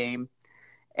wins a game.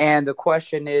 And the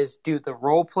question is, do the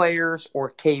role players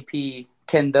or KP,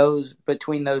 can those,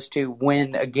 between those two,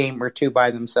 win a game or two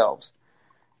by themselves?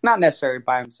 Not necessarily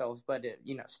by themselves, but,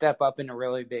 step up in a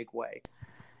really big way.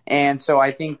 And so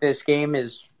I think this game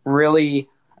is really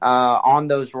on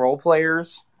those role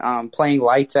players playing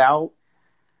lights out.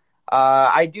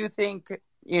 I do think,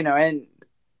 and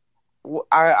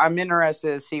I'm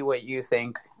interested to see what you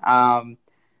think.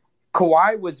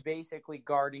 Kawhi was basically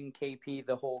guarding KP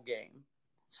the whole game.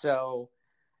 So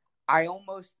I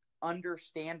almost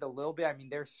understand a little bit. I mean,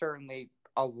 there's certainly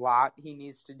a lot he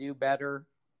needs to do better,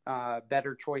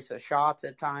 better choice of shots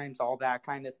at times, all that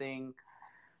kind of thing.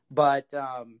 But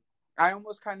I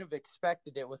almost kind of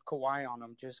expected it with Kawhi on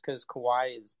him just because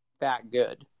Kawhi is that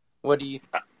good. What do you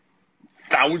think?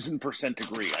 1,000%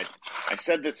 agree. I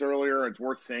said this earlier. It's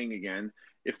worth saying again.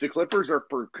 If the Clippers are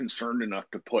concerned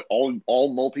enough to put all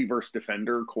multiverse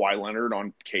defender Kawhi Leonard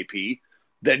on KP,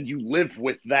 then you live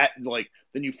with that.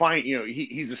 Then you find,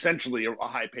 he's essentially a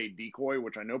high-paid decoy,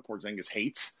 which I know Porzingis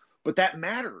hates, but that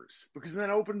matters because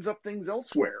then it opens up things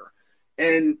elsewhere.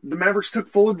 And the Mavericks took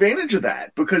full advantage of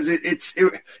that because it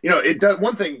does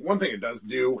one thing it does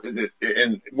do is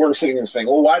and we're sitting there saying,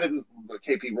 well, why didn't the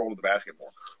KP roll to the basket more?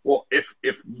 Well, if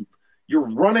you're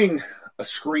running a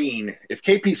screen, if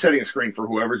KP's setting a screen for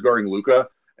whoever's guarding Luka,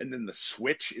 and then the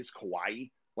switch is Kawhi,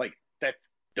 that's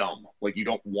dumb. You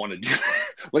don't want to do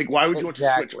that. Why would you want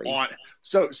to switch on?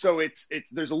 So it's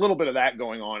there's a little bit of that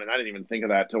going on, and I didn't even think of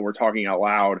that till we're talking out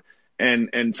loud.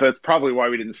 And so that's probably why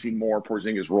we didn't see more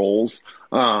Porzingis rolls.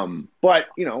 But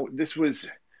this was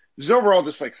overall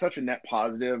just such a net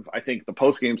positive. I think the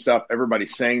post game stuff,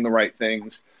 everybody's saying the right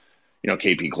things.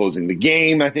 KP closing the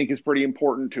game, I think, is pretty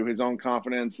important to his own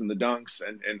confidence and the dunks.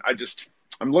 And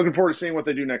I'm looking forward to seeing what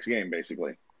they do next game,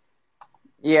 basically.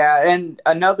 Yeah, and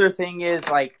another thing is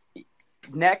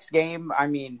next game. I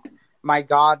mean, my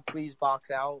God, please box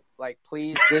out.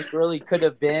 Please, this really could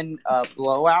have been a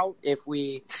blowout if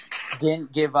we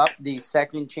didn't give up the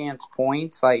second chance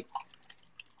points.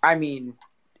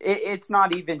 It's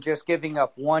not even just giving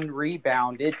up one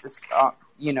rebound. It's,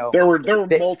 there were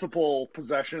multiple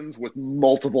possessions with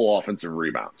multiple offensive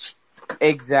rebounds.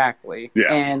 Exactly.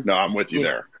 Yeah. And, no, I'm with you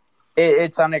there.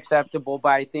 It's unacceptable, but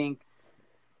I think,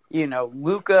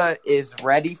 Luka is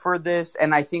ready for this.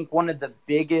 And I think one of the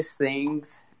biggest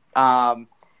things,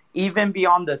 even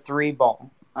beyond the three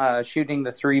ball, shooting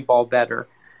the three ball better,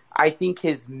 I think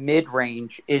his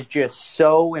mid-range is just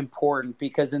so important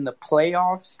because in the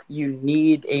playoffs, you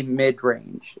need a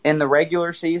mid-range. In the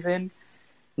regular season,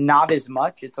 not as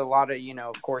much. It's a lot of,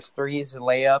 of course, threes and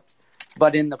layups.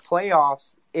 But in the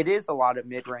playoffs, it is a lot of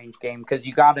mid-range game because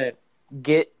you got to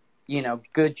get,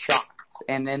 good shots.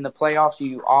 And in the playoffs,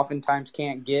 you oftentimes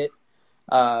can't get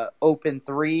open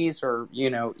threes or,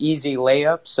 easy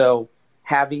layups. So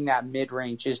having that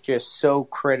mid-range is just so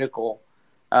critical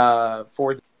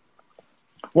for the.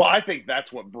 Well, I think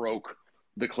that's what broke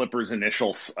the Clippers'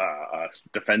 initial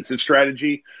defensive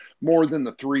strategy more than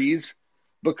the threes,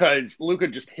 because Luka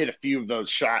just hit a few of those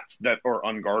shots that are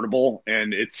unguardable,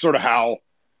 and it's sort of how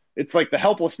it's the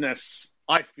helplessness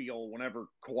I feel whenever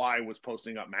Kawhi was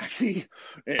posting up Maxey,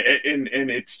 and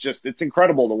it's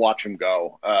incredible to watch him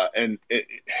go, and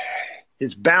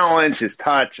his balance, his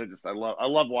touch, I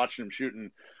love watching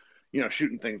him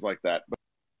shooting things like that.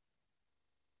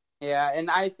 Yeah, and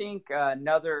I think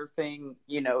another thing,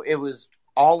 it was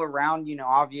all around,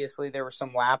 obviously there were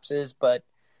some lapses, but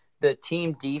the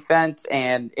team defense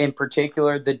and in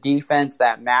particular the defense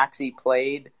that Maxey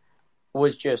played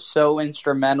was just so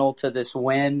instrumental to this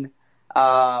win.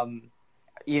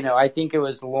 I think it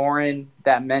was Lauren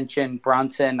that mentioned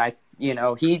Brunson.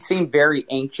 He seemed very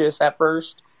anxious at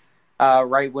first,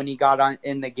 right when he got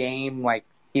in the game.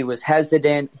 he was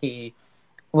hesitant. He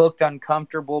looked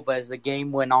uncomfortable, but as the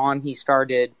game went on, he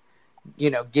started,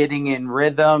 getting in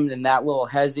rhythm, and that little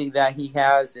hezzy that he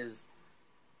has is,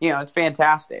 it's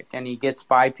fantastic, and he gets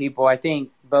by people. I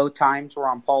think both times were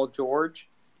on Paul George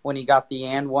when he got the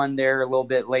and one there a little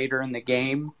bit later in the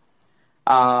game.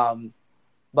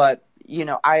 But,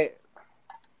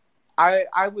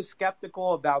 I was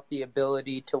skeptical about the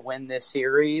ability to win this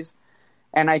series,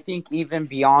 and I think even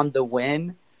beyond the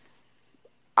win,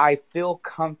 I feel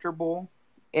comfortable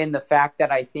in the fact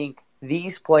that I think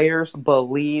these players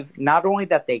believe not only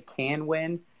that they can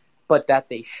win, but that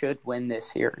they should win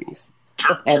this series.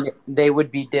 And they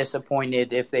would be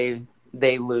disappointed if they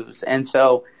lose. And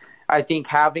so I think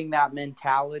having that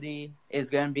mentality is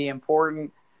going to be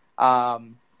important.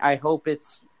 I hope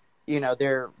it's,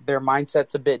 their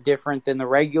mindset's a bit different than the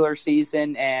regular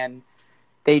season, and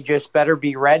they just better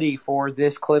be ready for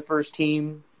this Clippers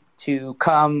team to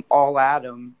come all at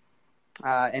them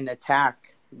and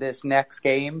attack this next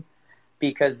game,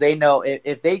 because they know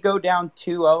if they go down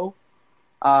 2-0,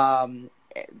 and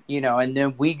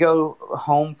then we go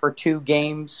home for 2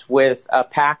 games with a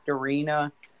packed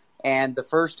arena, and the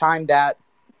first time that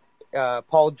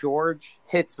Paul George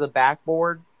hits the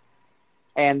backboard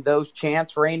and those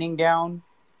chants raining down,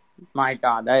 my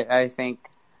God, I think,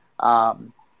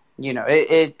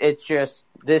 it's just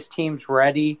this team's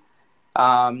ready.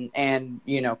 And,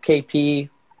 KP,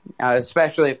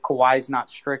 especially if Kawhi's not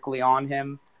strictly on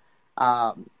him,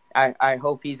 I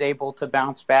hope he's able to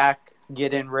bounce back,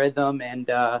 get in rhythm, and,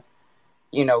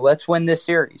 let's win this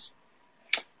series.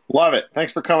 Love it.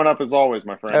 Thanks for coming up as always,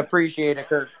 my friend. I appreciate it,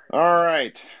 Kurt. All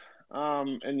right.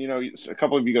 And a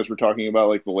couple of you guys were talking about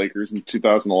like the Lakers in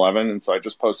 2011, and so I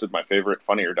just posted my favorite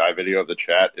Funny or Die video of the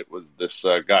chat. It was this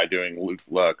guy doing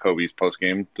Kobe's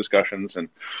post-game discussions, and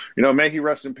may he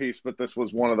rest in peace. But this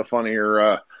was one of the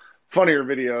funnier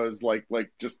videos,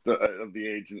 like just of the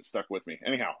age, and it stuck with me.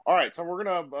 Anyhow, all right, so we're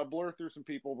gonna blur through some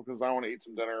people because I want to eat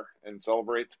some dinner and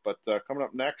celebrate. But coming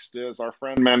up next is our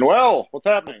friend Manuel. What's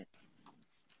happening?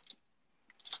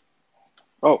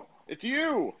 Oh, it's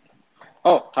you.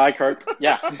 Oh, hi, Kurt.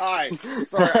 Yeah. Hi.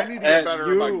 Sorry, I need to get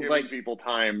better about giving people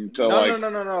time to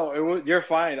No. You're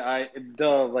fine.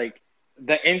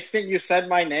 The instant you said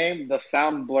my name, the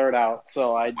sound blurred out,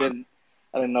 so I didn't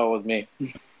know it was me.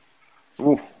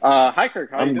 Hi,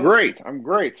 Kirk. How you doing? Great. I'm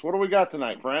great. So what do we got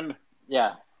tonight, friend?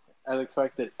 Yeah, as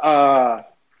expected. I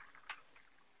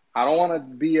don't want to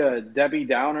be a Debbie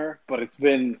Downer, but it's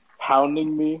been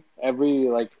pounding me every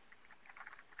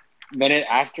minute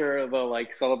after the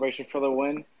celebration for the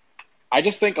win. I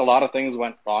just think a lot of things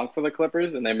went wrong for the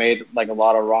Clippers, and they made a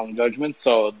lot of wrong judgments.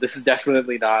 So this is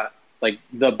definitely not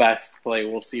the best play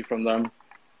we'll see from them.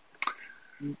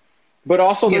 But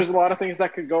also, there's a lot of things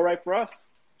that could go right for us.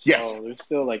 So yes. There's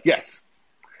still yes.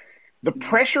 The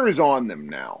pressure is on them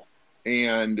now,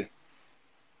 and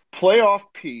playoff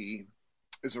P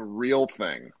is a real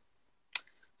thing.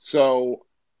 So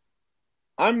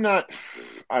I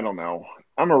don't know.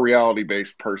 I'm a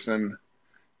reality-based person,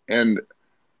 and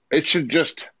it should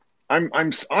just.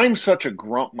 I'm such a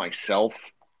grump myself.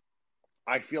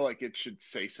 I feel like it should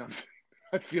say something.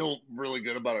 I feel really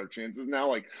good about our chances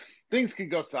now. Things could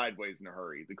go sideways in a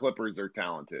hurry. The Clippers are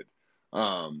talented,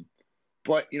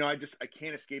 but I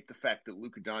can't escape the fact that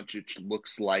Luka Doncic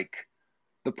looks like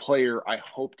the player I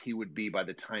hoped he would be by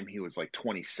the time he was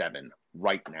 27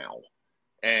 right now,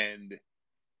 and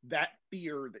that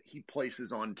fear that he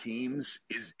places on teams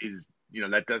is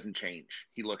that doesn't change.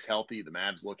 He looks healthy. The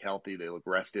Mavs look healthy. They look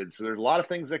rested. So there's a lot of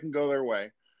things that can go their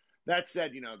way. That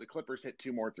said, the Clippers hit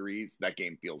 2 more threes. That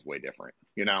game feels way different,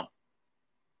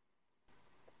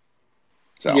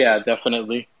 So yeah,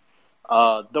 definitely.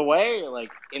 The way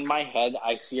in my head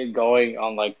I see it going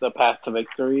on the path to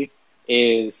victory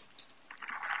is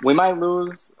we might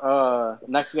lose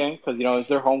next game because it's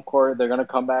their home court. They're gonna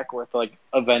come back with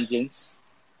a vengeance.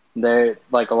 They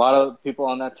a lot of people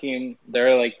on that team.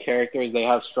 They're characters. They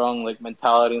have strong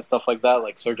mentality and stuff like that.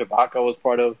 Serge Ibaka was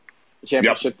part of the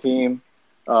championship team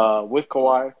with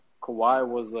Kawhi. Kawhi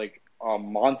was a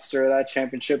monster of that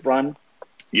championship run.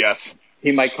 Yes,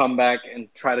 he might come back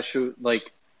and try to shoot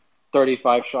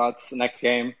 35 shots next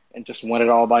game and just win it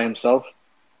all by himself.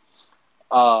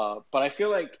 But I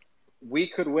feel we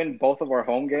could win both of our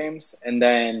home games, and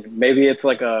then maybe it's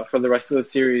for the rest of the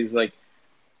series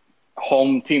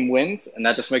home team wins, and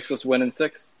that just makes us win in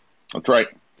 6. That's right.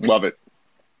 Love it.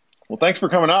 Well, thanks for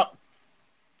coming up.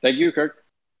 Thank you, Kirk.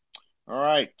 All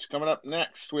right. Coming up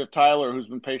next, we have Tyler, who's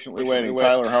been patiently waiting.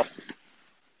 Tyler, how?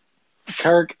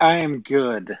 Kirk, I am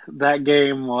good. That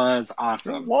game was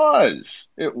awesome. It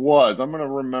was. I'm going to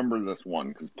remember this one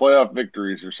because playoff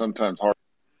victories are sometimes hard.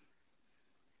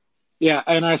 Yeah,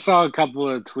 and I saw a couple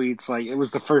of tweets like it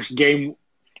was the first game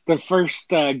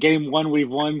game one we've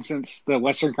won since the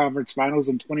Western Conference Finals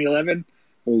in 2011.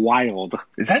 Wild.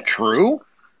 Is that true?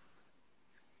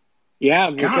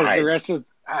 Yeah, because God. the rest of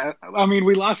I mean,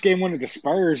 we lost game one to the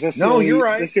Spurs. You're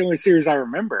right. That's the only series I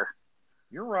remember.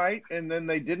 You're right. And then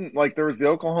they didn't, like, there was the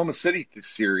Oklahoma City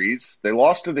series. They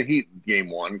lost to the Heat game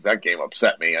one. That game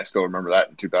upset me. I still remember that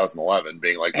in 2011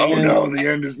 being like, oh no, the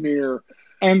end is near.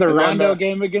 And the Rondo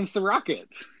game against the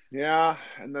Rockets. Yeah.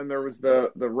 And then there was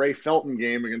the Ray Felton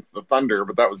game against the Thunder,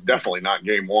 but that was definitely not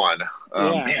game one.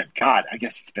 Yeah. Man, God, I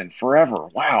guess it's been forever.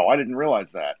 Wow. I didn't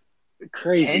realize that.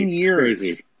 Crazy. 10 years.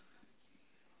 Crazy.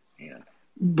 Man.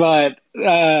 But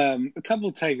a couple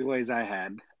of takeaways I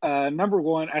had. Number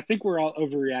one, I think we're all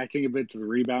overreacting a bit to the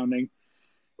rebounding.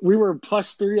 We were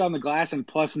 +3 on the glass and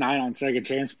 +9 on second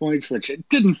chance points, which it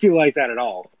didn't feel like that at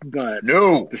all. But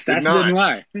no, the stats didn't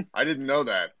lie. I didn't know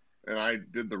that, and I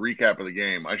did the recap of the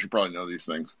game. I should probably know these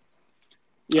things.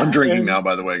 Yeah, I'm drinking now,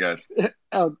 by the way, guys.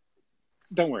 Oh,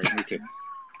 don't worry, me too.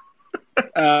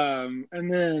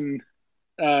 And then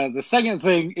the second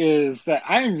thing is that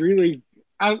I am really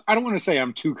 – I don't want to say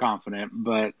I'm too confident,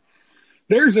 but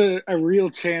there's a real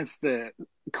chance that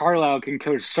Carlisle can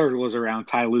coach circles around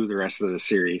Ty Lue the rest of the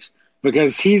series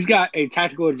because he's got a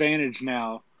tactical advantage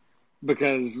now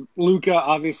because Luka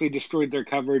obviously destroyed their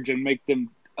coverage and make them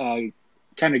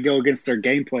kind of go against their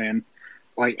game plan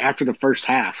like after the first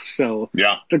half. So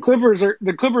yeah, the Clippers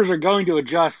are going to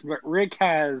adjust, but Rick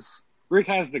has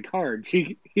the cards.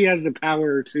 He has the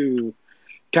power to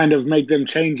kind of make them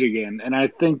change again, and I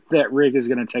think that Rick is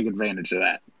going to take advantage of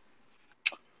that.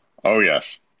 Oh,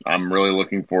 yes. I'm really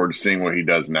looking forward to seeing what he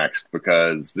does next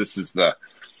because this is the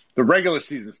regular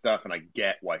season stuff, and I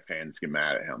get why fans get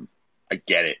mad at him. I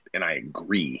get it, and I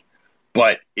agree.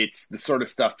 But it's the sort of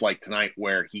stuff like tonight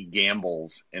where he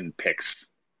gambles and picks,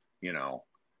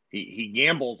 he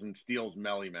gambles and steals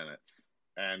Melly minutes.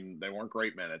 And they weren't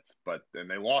great minutes, and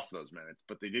they lost those minutes,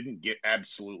 but they didn't get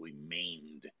absolutely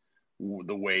maimed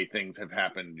the way things have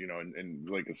happened, in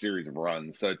like a series of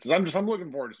runs. So I'm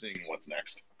looking forward to seeing what's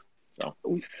next. So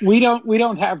we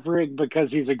don't have Rick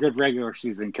because he's a good regular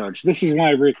season coach. This is why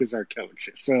Rick is our coach.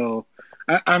 So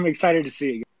I'm excited to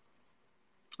see it.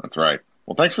 That's right.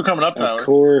 Well, thanks for coming up, Tyler. Of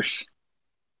course.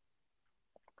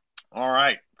 All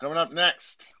right. Coming up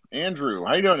next, Andrew.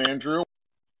 How you doing, Andrew?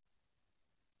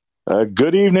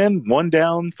 Good evening. 1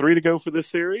 down, 3 to go for this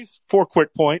series. 4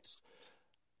 quick points.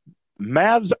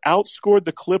 Mavs outscored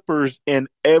the Clippers in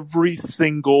every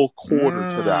single quarter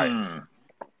tonight.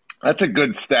 That's a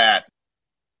good stat.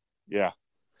 Yeah.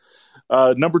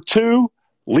 Number 2,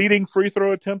 leading free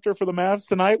throw attempter for the Mavs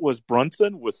tonight was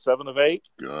Brunson with 7 of 8.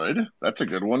 Good. That's a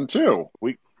good one, too.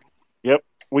 We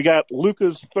got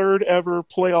Luka's 3rd ever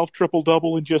playoff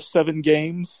triple-double in just 7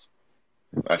 games.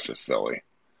 That's just silly.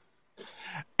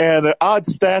 And an odd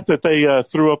stat that they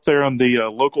threw up there on the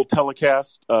local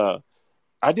telecast,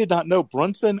 I did not know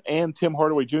Brunson and Tim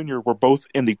Hardaway Jr. were both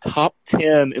in the top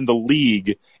 10 in the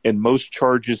league in most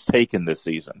charges taken this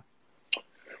season.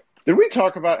 Have I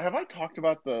talked about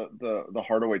the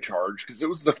Hardaway charge? Because it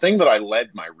was the thing that I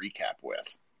led my recap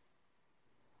with.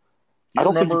 I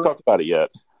don't think we've talked about it yet.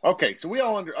 Okay, so we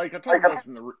all I talked about this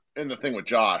in the thing with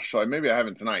Josh, so maybe I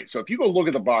haven't tonight. So if you go look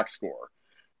at the box score,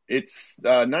 it's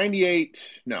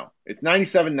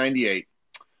 97-98.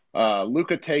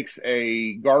 Luka takes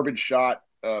a garbage shot,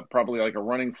 probably like a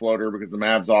running floater because the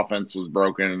Mavs offense was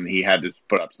broken and he had to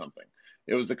put up something.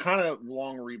 It was a kind of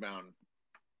long rebound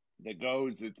that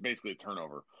goes, it's basically a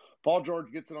turnover. Paul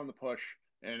George gets it on the push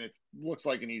and it looks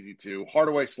like an easy 2.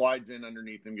 Hardaway slides in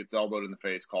underneath him, gets elbowed in the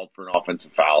face, called for an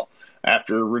offensive foul.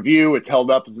 After review, it's held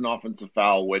up as an offensive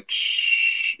foul,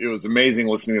 which it was amazing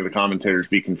listening to the commentators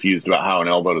be confused about how an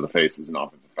elbow to the face is an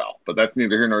offensive foul. But that's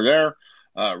neither here nor there.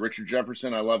 Richard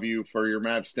Jefferson, I love you for your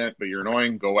Mavs stint, but you're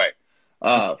annoying. Go away.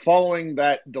 Following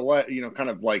that delay, kind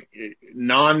of like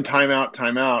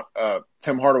non-timeout,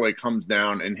 Tim Hardaway comes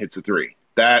down and hits a 3.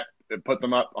 That put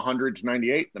them up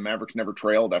 100-98. The Mavericks never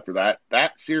trailed after that.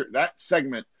 That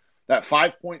segment, that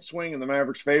 5-point swing in the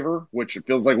Mavericks' favor, which it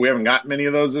feels like we haven't got many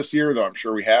of those this year, though I'm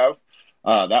sure we have,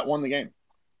 that won the game.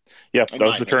 Yeah, that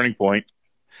was the turning point.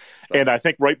 And I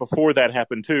think right before that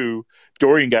happened, too,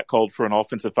 Dorian got called for an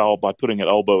offensive foul by putting an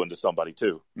elbow into somebody,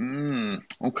 too.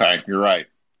 Okay, you're right.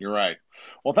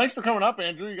 Well, thanks for coming up,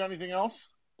 Andrew. You got anything else?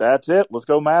 That's it. Let's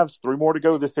go, Mavs. 3 more to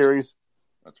go this series.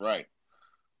 That's right.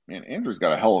 Man, Andrew's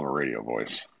got a hell of a radio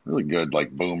voice. Really good,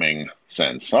 like, booming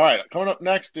sense. All right, coming up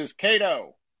next is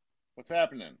Cato. What's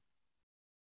happening?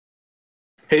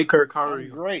 Hey, Kirk. How are you?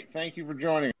 Great. Thank you for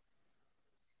joining.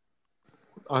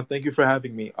 Thank you for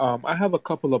having me. I have a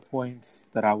couple of points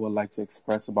that I would like to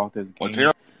express about this Let's game.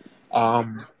 hear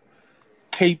it.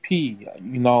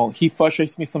 KP, he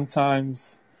frustrates me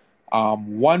sometimes.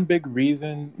 One big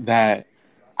reason that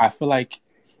I feel like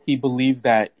he believes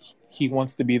that he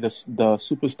wants to be the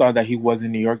superstar that he was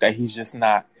in New York, that he's just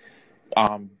not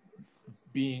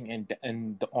being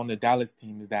on the Dallas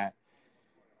team, is that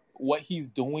what he's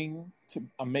doing to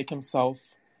make himself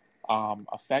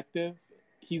effective,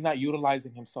 he's not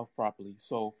utilizing himself properly.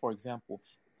 So, for example,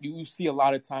 you see a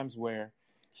lot of times where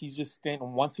he's just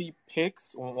standing. Once he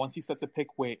sets a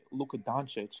pick with Luka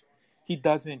Doncic, he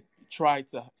doesn't try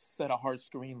to set a hard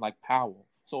screen like Powell.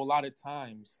 So a lot of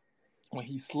times when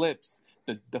he slips,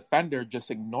 the defender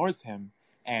just ignores him,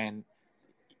 and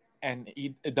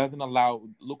it doesn't allow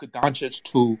Luka Doncic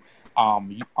to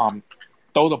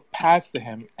throw the pass to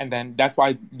him, and then that's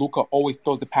why Luka always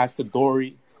throws the pass to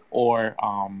Dory or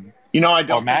I don't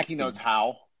think Maxey. he knows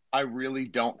how. I really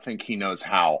don't think he knows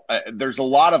how. There's a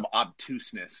lot of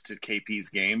obtuseness to KP's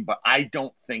game, but I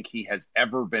don't think he has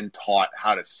ever been taught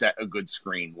how to set a good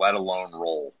screen, let alone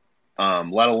roll,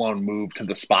 let alone move to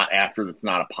the spot after that's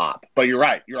not a pop. But you're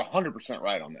right. You're 100%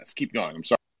 right on this. Keep going. I'm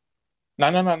sorry.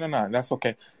 No. That's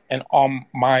okay. And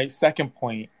my second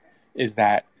point is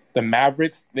that the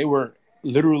Mavericks, they were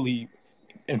literally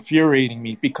infuriating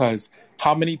me because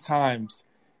how many times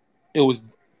it was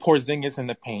Porzingis in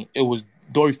the paint, it was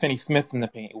Dorian Finney-Smith in the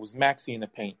paint, it was Maxey in the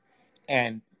paint,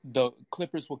 and the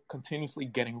Clippers were continuously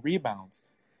getting rebounds.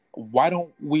 Why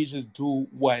don't we just do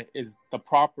what is the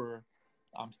proper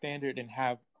standard and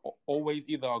have always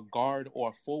either a guard or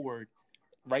a forward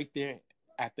right there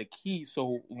at the key,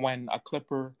 so when a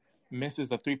Clipper misses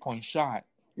the three-point shot,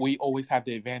 we always have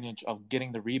the advantage of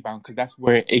getting the rebound because that's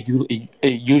where it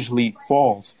usually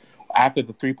falls after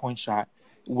the three-point shot.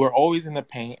 We're always in the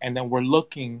paint, and then we're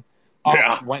looking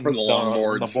up when for the long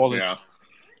boards. The ball is,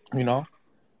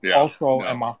 Yeah. Also,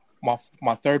 and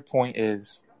my third point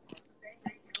is,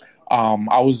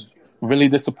 I was really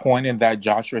disappointed that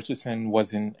Josh Richardson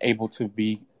wasn't able to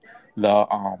be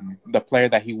the player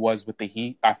that he was with the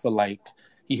Heat. I feel like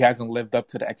he hasn't lived up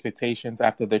to the expectations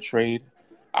after the trade.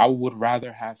 I would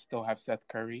rather still have Seth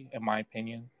Curry, in my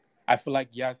opinion. I feel like,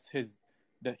 yes, his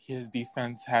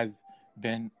defense has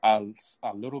been a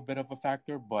little bit of a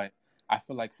factor, but I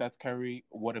feel like Seth Curry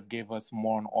would have gave us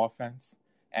more on offense,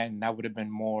 and that would have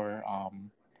been more.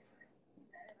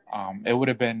 It would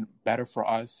have been better for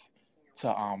us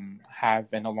to have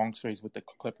in a long series with the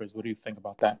Clippers. What do you think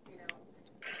about that?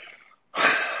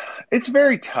 It's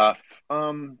very tough.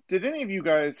 Did any of you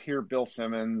guys hear Bill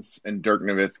Simmons and Dirk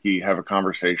Nowitzki have a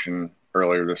conversation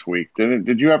earlier this week?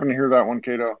 Did you happen to hear that one,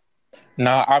 Cato?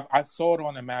 No, I saw it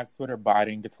on the Mavs Twitter, but I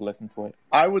didn't get to listen to it.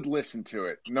 I would listen to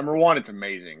it. Number one, it's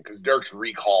amazing because Dirk's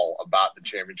recall about the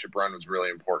championship run was really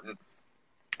important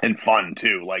and fun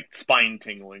too, like spine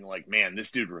tingling. Like, man,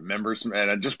 this dude remembers, and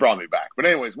it just brought me back. But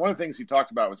anyways, one of the things he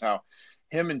talked about was how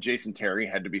him and Jason Terry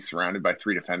had to be surrounded by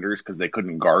three defenders because they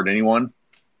couldn't guard anyone.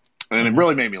 And it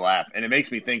really made me laugh. And it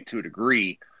makes me think to a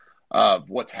degree of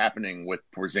what's happening with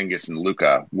Porzingis and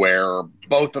Luka, where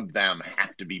both of them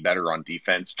have to be better on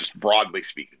defense, just broadly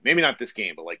speaking. Maybe not this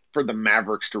game, but like for the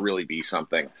Mavericks to really be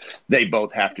something, they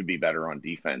both have to be better on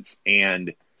defense.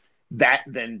 And that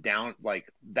then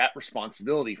that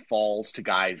responsibility falls to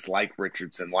guys like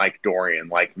Richardson, like Dorian,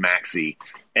 like Maxey.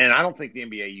 And I don't think the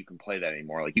NBA, you can play that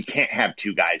anymore. Like, you can't have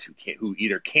two guys who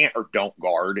either can't or don't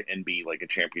guard and be like a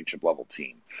championship level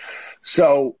team.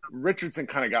 So Richardson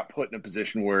kind of got put in a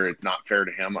position where it's not fair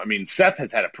to him. I mean, Seth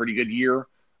has had a pretty good year,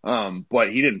 but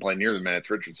he didn't play near the minutes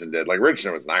Richardson did. Like,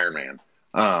 Richardson was an Iron Man.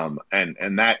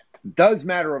 And that does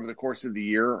matter over the course of the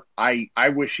year. I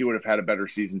wish he would have had a better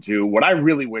season too. What I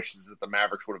really wish is that the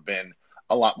Mavericks would have been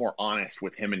a lot more honest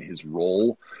with him and his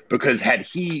role, because had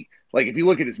he, like, if you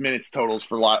look at his minutes totals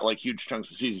for huge chunks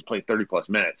of the season, he's played 30 plus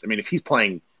minutes. I mean, if he's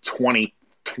playing 20,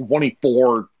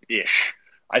 24-ish,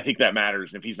 I think that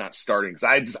matters. And if he's not starting, because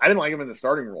I didn't like him in the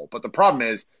starting role. But the problem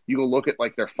is, you go look at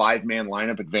like their 5-man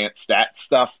lineup advanced stats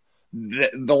stuff,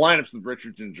 the lineups with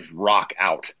Richardson just rock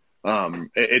out.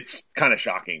 It's kind of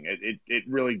shocking. It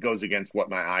really goes against what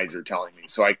my eyes are telling me.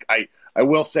 So I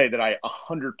will say that I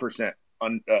 100%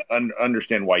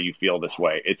 understand why you feel this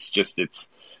way.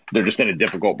 They're just in a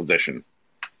difficult position.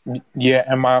 Yeah,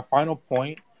 and my final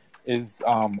point is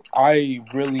I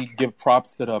really give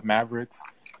props to the Mavericks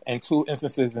in two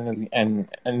instances in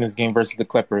this game versus the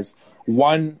Clippers.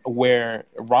 One where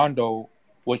Rondo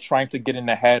was trying to get in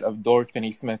the head of Dorian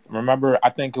Finney-Smith. Remember, I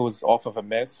think it was off of a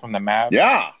miss from the Mavs.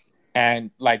 Yeah.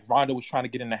 And like Rondo was trying to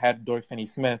get in the head of Dorian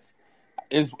Finney-Smith.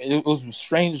 It was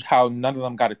strange how none of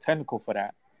them got a technical for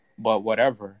that, but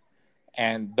whatever.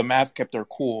 and the Mavs kept their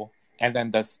cool. And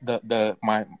then the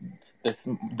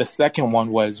second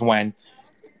one was when,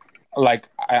 like,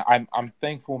 I'm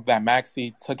thankful that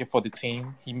Maxey took it for the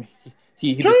team.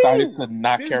 He decided to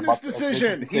not care Business about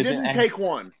decision. He didn't and take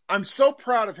one. I'm so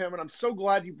proud of him, and I'm so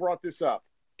glad you brought this up.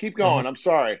 Keep going. I'm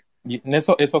sorry. It's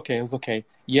okay. It's okay.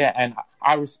 Yeah, and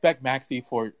I respect Maxey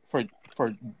for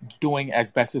doing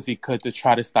as best as he could to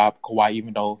try to stop Kawhi,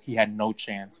 even though he had no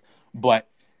chance. But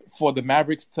for the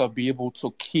Mavericks to be able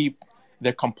to keep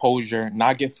their composure,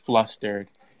 not get flustered,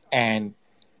 and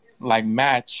like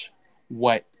match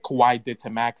what Kawhi did to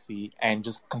Maxey, and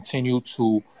just continue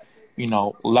to,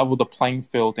 level the playing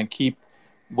field and keep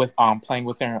with playing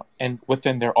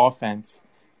within their offense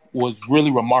was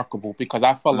really remarkable, because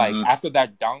I felt like after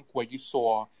that dunk where you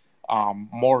saw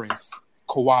Morris,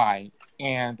 Kawhi,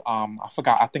 and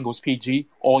I think it was PG,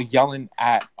 all yelling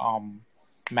at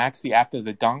Maxey after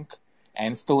the dunk,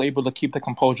 and still able to keep the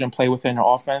composure and play within their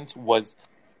offense was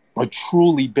a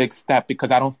truly big step,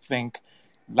 because I don't think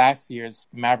last year's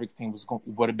Mavericks team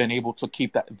would have been able to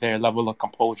keep their level of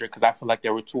composure, because I feel like they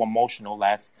were too emotional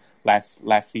last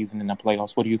season in the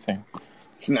playoffs. What do you think?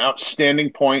 It's an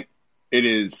outstanding point. It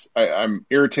is. I'm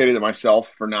irritated at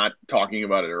myself for not talking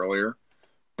about it earlier,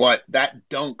 but that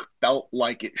dunk felt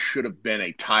like it should have been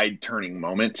a tide-turning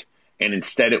moment, and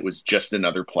instead it was just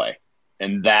another play,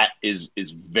 and that is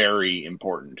very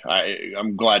important.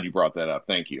 I'm glad you brought that up.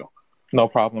 Thank you. No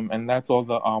problem. And that's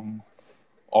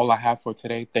all I have for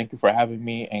today. Thank you for having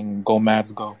me, and go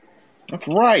Mavs, go. That's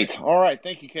right. All right.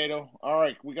 Thank you, Cato. All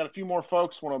right. We got a few more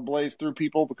folks. Want to blaze through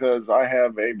people because I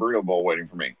have a burrito bowl waiting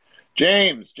for me.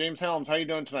 James Helms, how you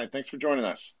doing tonight? Thanks for joining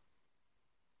us.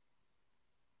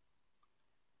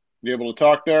 You able to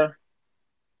talk there?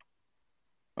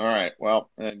 All right. Well,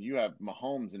 and you have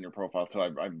Mahomes in your profile, so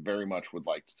I very much would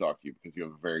like to talk to you because you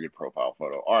have a very good profile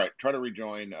photo. All right. Try to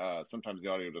rejoin. Sometimes the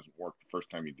audio doesn't work the first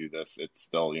time you do this. It's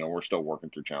still, we're still working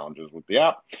through challenges with the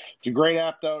app. It's a great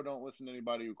app, though. Don't listen to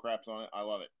anybody who craps on it. I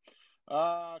love it.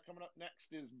 Coming up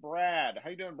next is Brad. How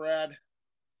you doing, Brad?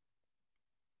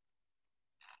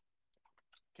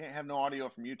 Can't have no audio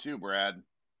from you too, Brad.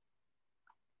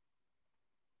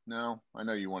 No, I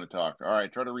know you want to talk. All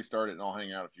right, try to restart it and I'll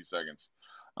hang out a few seconds.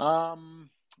 Let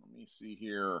me see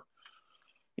here.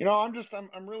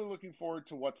 I'm really looking forward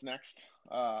to what's next.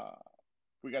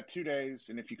 We got 2 days,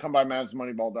 and if you come by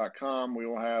MavsMoneyball.com, we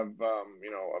will have,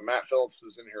 Matt Phillips, who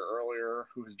was in here earlier,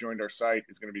 who has joined our site,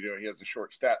 he has a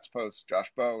short stats post.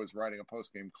 Josh Bowe is writing a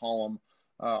post-game column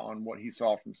on what he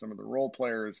saw from some of the role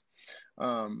players.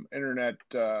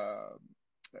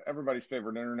 Everybody's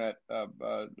favorite internet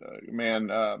man,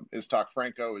 Iztok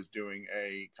Franco, is doing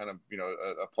a kind of,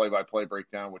 a play-by-play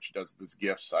breakdown, which he does with his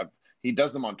GIFs. He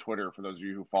does them on Twitter for those of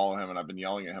you who follow him, and I've been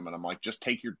yelling at him, and I'm like, just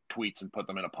take your tweets and put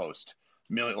them in a post.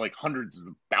 Hundreds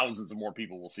of thousands of more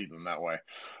people will see them that way.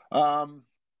 And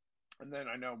then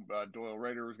I know Doyle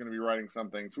Rader is going to be writing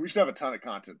something. So we should have a ton of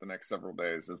content the next several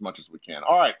days, as much as we can.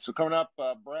 All right, so coming up,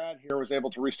 Brad here was able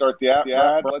to restart the app.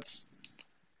 Brad, let's...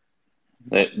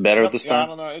 Better this time? I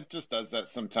don't know. It just does that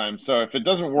sometimes. So if it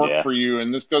doesn't work for you,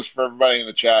 and this goes for everybody in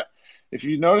the chat, if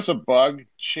you notice a bug,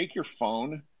 shake your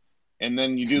phone, and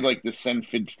then you do like the send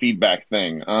feedback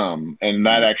thing. And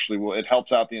that actually it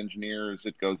helps out the engineers.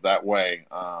 It goes that way,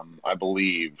 I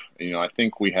believe. I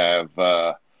think we have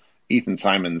Ethan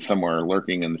Simon somewhere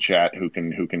lurking in the chat who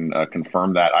can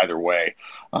confirm that either way.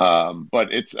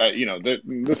 But it's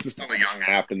this is still a young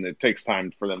app, and it takes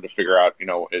time for them to figure out.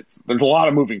 There's a lot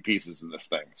of moving pieces in this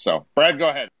thing. So Brad, go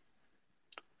ahead.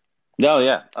 No,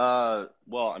 yeah.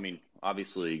 Well,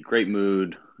 obviously, great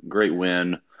mood, great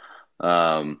win.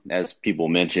 As people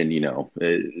mentioned,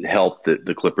 it helped that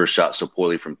the Clippers shot so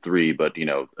poorly from three. But,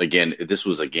 again, if this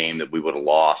was a game that we would have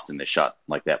lost and they shot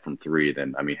like that from three,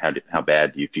 then, how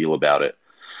bad do you feel about it?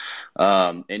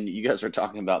 And you guys are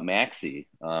talking about Maxey.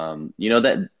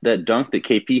 That dunk that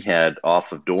KP had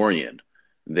off of Dorian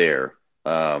there,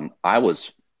 I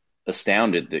was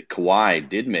astounded that Kawhi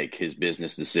did make his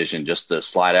business decision just to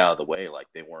slide out of the way like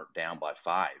they weren't down by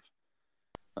 5.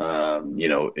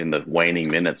 In the waning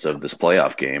minutes of this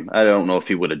playoff game. I don't know if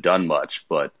he would have done much,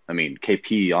 but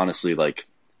KP, honestly,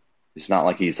 it's not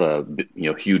like he's a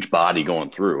huge body going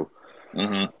through.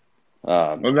 Mm-hmm.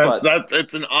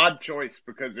 It's an odd choice,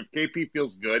 because if KP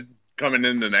feels good coming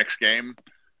in the next game,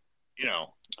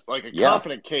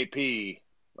 confident KP,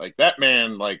 that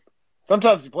man,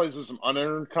 sometimes he plays with some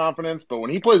unearned confidence, but when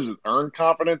he plays with earned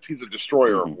confidence, he's a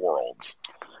destroyer of worlds.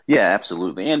 Yeah,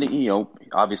 absolutely. And,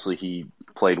 obviously he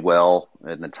played well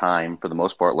in the time for the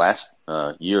most part last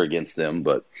year against them.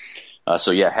 But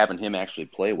having him actually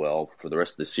play well for the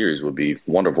rest of the series would be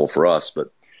wonderful for us.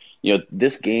 But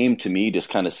this game to me just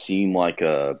kind of seemed like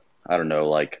I don't know,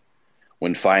 like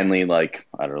when finally, like,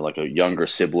 I don't know, like a younger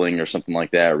sibling or something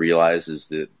like that realizes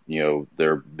that,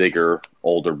 their bigger,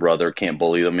 older brother can't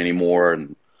bully them anymore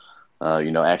and,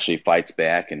 actually fights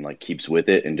back and like keeps with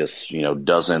it and just,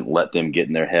 doesn't let them get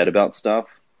in their head about stuff.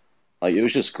 Like, it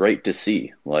was just great to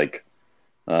see. Like,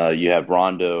 you have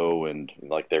Rondo and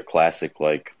like their classic,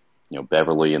 like,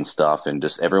 Beverly and stuff, and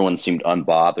just everyone seemed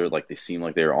unbothered. Like they seemed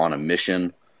like they were on a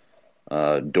mission.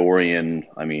 Dorian,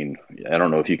 I mean, I don't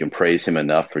know if you can praise him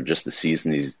enough for just the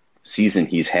season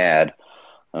he's had.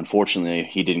 Unfortunately,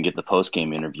 he didn't get the post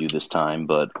game interview this time,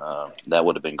 but that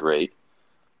would have been great.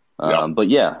 But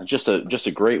yeah, just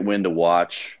a great win to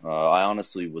watch. I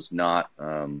honestly was not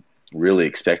really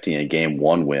expecting a game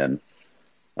one win.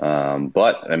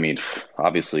 But I mean,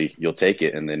 obviously you'll take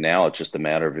it. And then now it's just a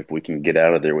matter of if we can get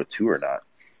out of there with 2 or not.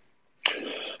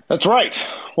 That's right.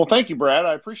 Well, thank you, Brad.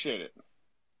 I appreciate it.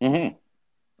 Mm-hmm.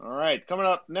 All right. Coming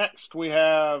up next, we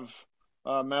have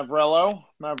Mavrello.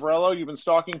 Mavrello, you've been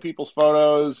stalking people's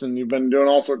photos and you've been doing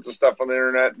all sorts of stuff on the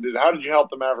internet. How did you help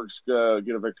the Mavericks get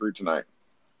a victory tonight?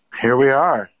 Here we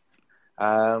are.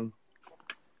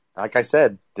 Like I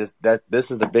said, this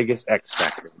is the biggest X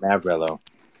factor, Mavrello.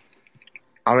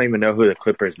 I don't even know who the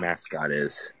Clippers mascot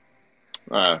is.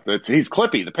 He's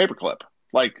Clippy, the paperclip.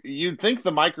 Like, you'd think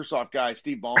the Microsoft guy,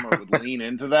 Steve Ballmer, would lean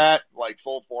into that, like,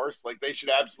 full force. Like, they should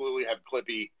absolutely have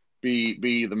Clippy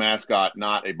be the mascot,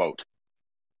 not a boat.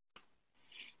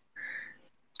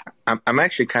 I'm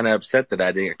actually kind of upset that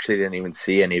I didn't even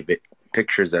see any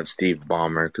pictures of Steve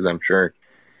Ballmer, because I'm sure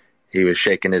he was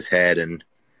shaking his head, and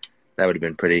that would have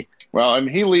been pretty. Well, and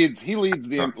he leads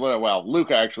the well,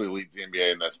 Luka actually leads the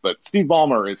NBA in this, but Steve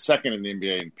Ballmer is second in the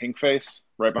NBA in pink face,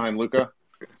 right behind Luka.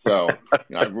 So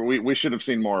we should have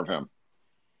seen more of him.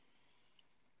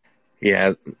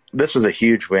 Yeah, this was a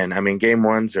huge win. I mean, game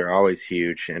ones are always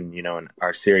huge, and in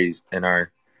our series, in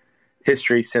our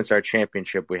history since our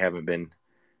championship, we haven't been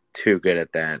too good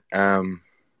at that.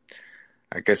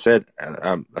 Like I said,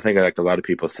 I think like a lot of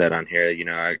people said on here,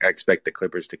 I expect the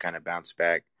Clippers to kind of bounce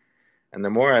back. And the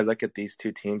more I look at these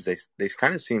two teams, they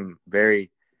kind of seem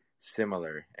very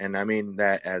similar. And I mean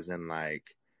that as in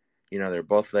like, they're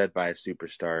both led by a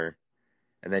superstar.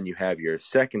 And then you have your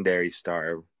secondary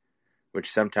star, which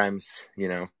sometimes,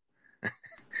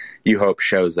 you hope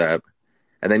shows up.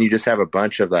 And then you just have a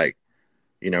bunch of like,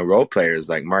 role players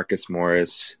like Marcus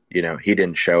Morris. He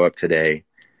didn't show up today,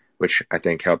 which I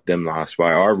think helped them lose,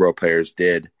 while our role players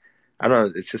did. I don't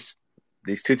know. It's just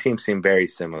these two teams seem very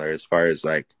similar as far as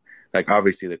like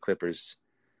obviously the Clippers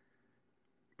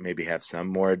maybe have some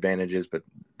more advantages, but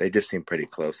they just seem pretty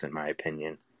close in my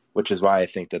opinion, which is why I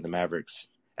think that the Mavericks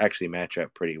actually match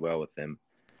up pretty well with them.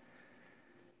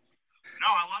 No,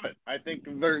 I love it. I think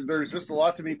there's just a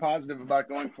lot to be positive about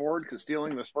going forward because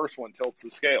stealing this first one tilts the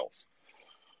scales.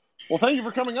 Well, thank you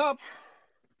for coming up.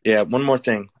 Yeah, one more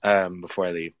thing before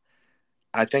I leave.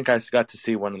 I think I got to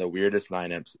see one of the weirdest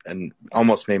lineups and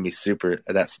almost made me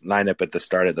that lineup at the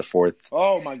start of the fourth.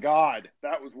 Oh, my God.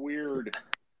 That was weird.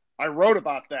 I wrote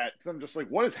about that because I'm just like,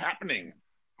 what is happening?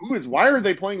 Why are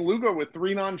they playing Luka with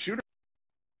 3 non-shooters?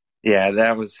 Yeah,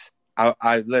 that was –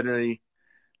 I literally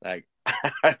 – like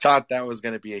I thought that was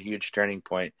going to be a huge turning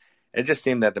point. It just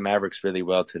seemed that the Mavericks really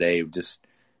well today just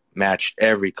matched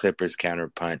every Clippers counter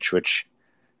punch, which,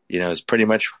 is pretty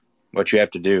much what you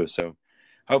have to do. So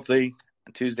hopefully –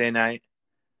 Tuesday night,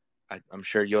 I'm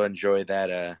sure you'll enjoy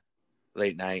that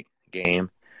late night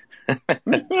game. I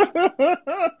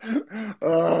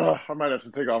might have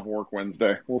to take off work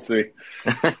Wednesday. We'll see.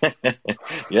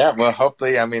 Yeah, well,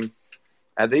 hopefully, I mean,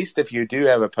 at least if you do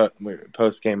have a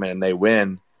post game and they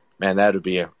win, man, that would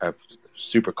be a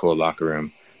super cool locker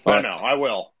room. But, I know, I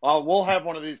will. We'll have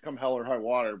one of these come hell or high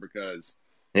water because,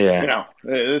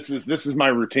 this is my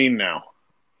routine now.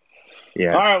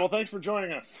 Yeah. All right. Well, thanks for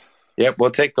joining us. Yep,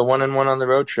 we'll take the 1-1 on the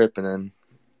road trip and then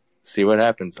see what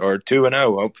happens. Or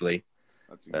 2-0, hopefully.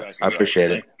 That's exactly I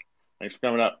appreciate it. Thanks for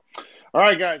coming up. All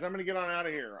right, guys, I'm going to get on out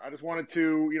of here. I just wanted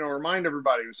to, remind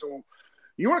everybody. So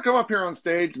you want to come up here on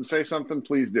stage and say something,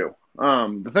 please do.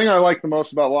 The thing I like the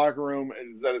most about Locker Room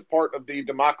is that as part of the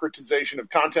democratization of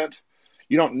content,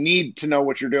 you don't need to know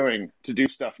what you're doing to do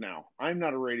stuff now. I'm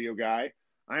not a radio guy.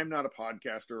 I am not a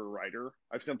podcaster or writer.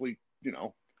 I've simply,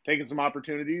 taken some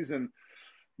opportunities and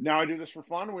now I do this for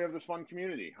fun. We have this fun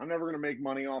community. I'm never going to make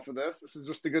money off of this. This is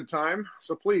just a good time.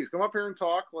 So please come up here and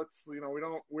talk. Let's, we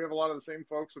have a lot of the same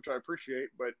folks, which I appreciate,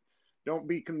 but don't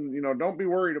be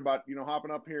worried about, hopping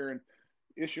up here and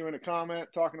issuing a comment,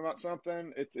 talking about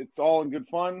something. It's all in good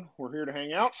fun. We're here to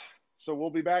hang out. So we'll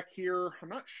be back here. I'm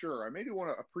not sure. I may do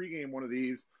a pregame one of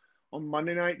these on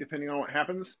Monday night, depending on what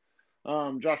happens.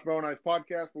 Josh Bow and I's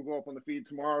podcast will go up on the feed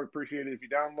tomorrow. I'd appreciate it if you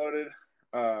downloaded.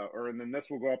 And then this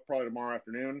will go up probably tomorrow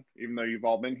afternoon, even though you've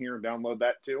all been here. Download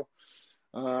that too.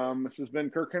 This has been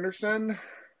Kirk Henderson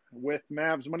with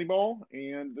Mavs Moneyball,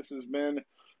 and this has been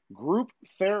Group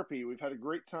Therapy. We've had a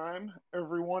great time.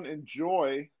 Everyone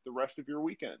enjoy the rest of your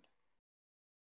weekend.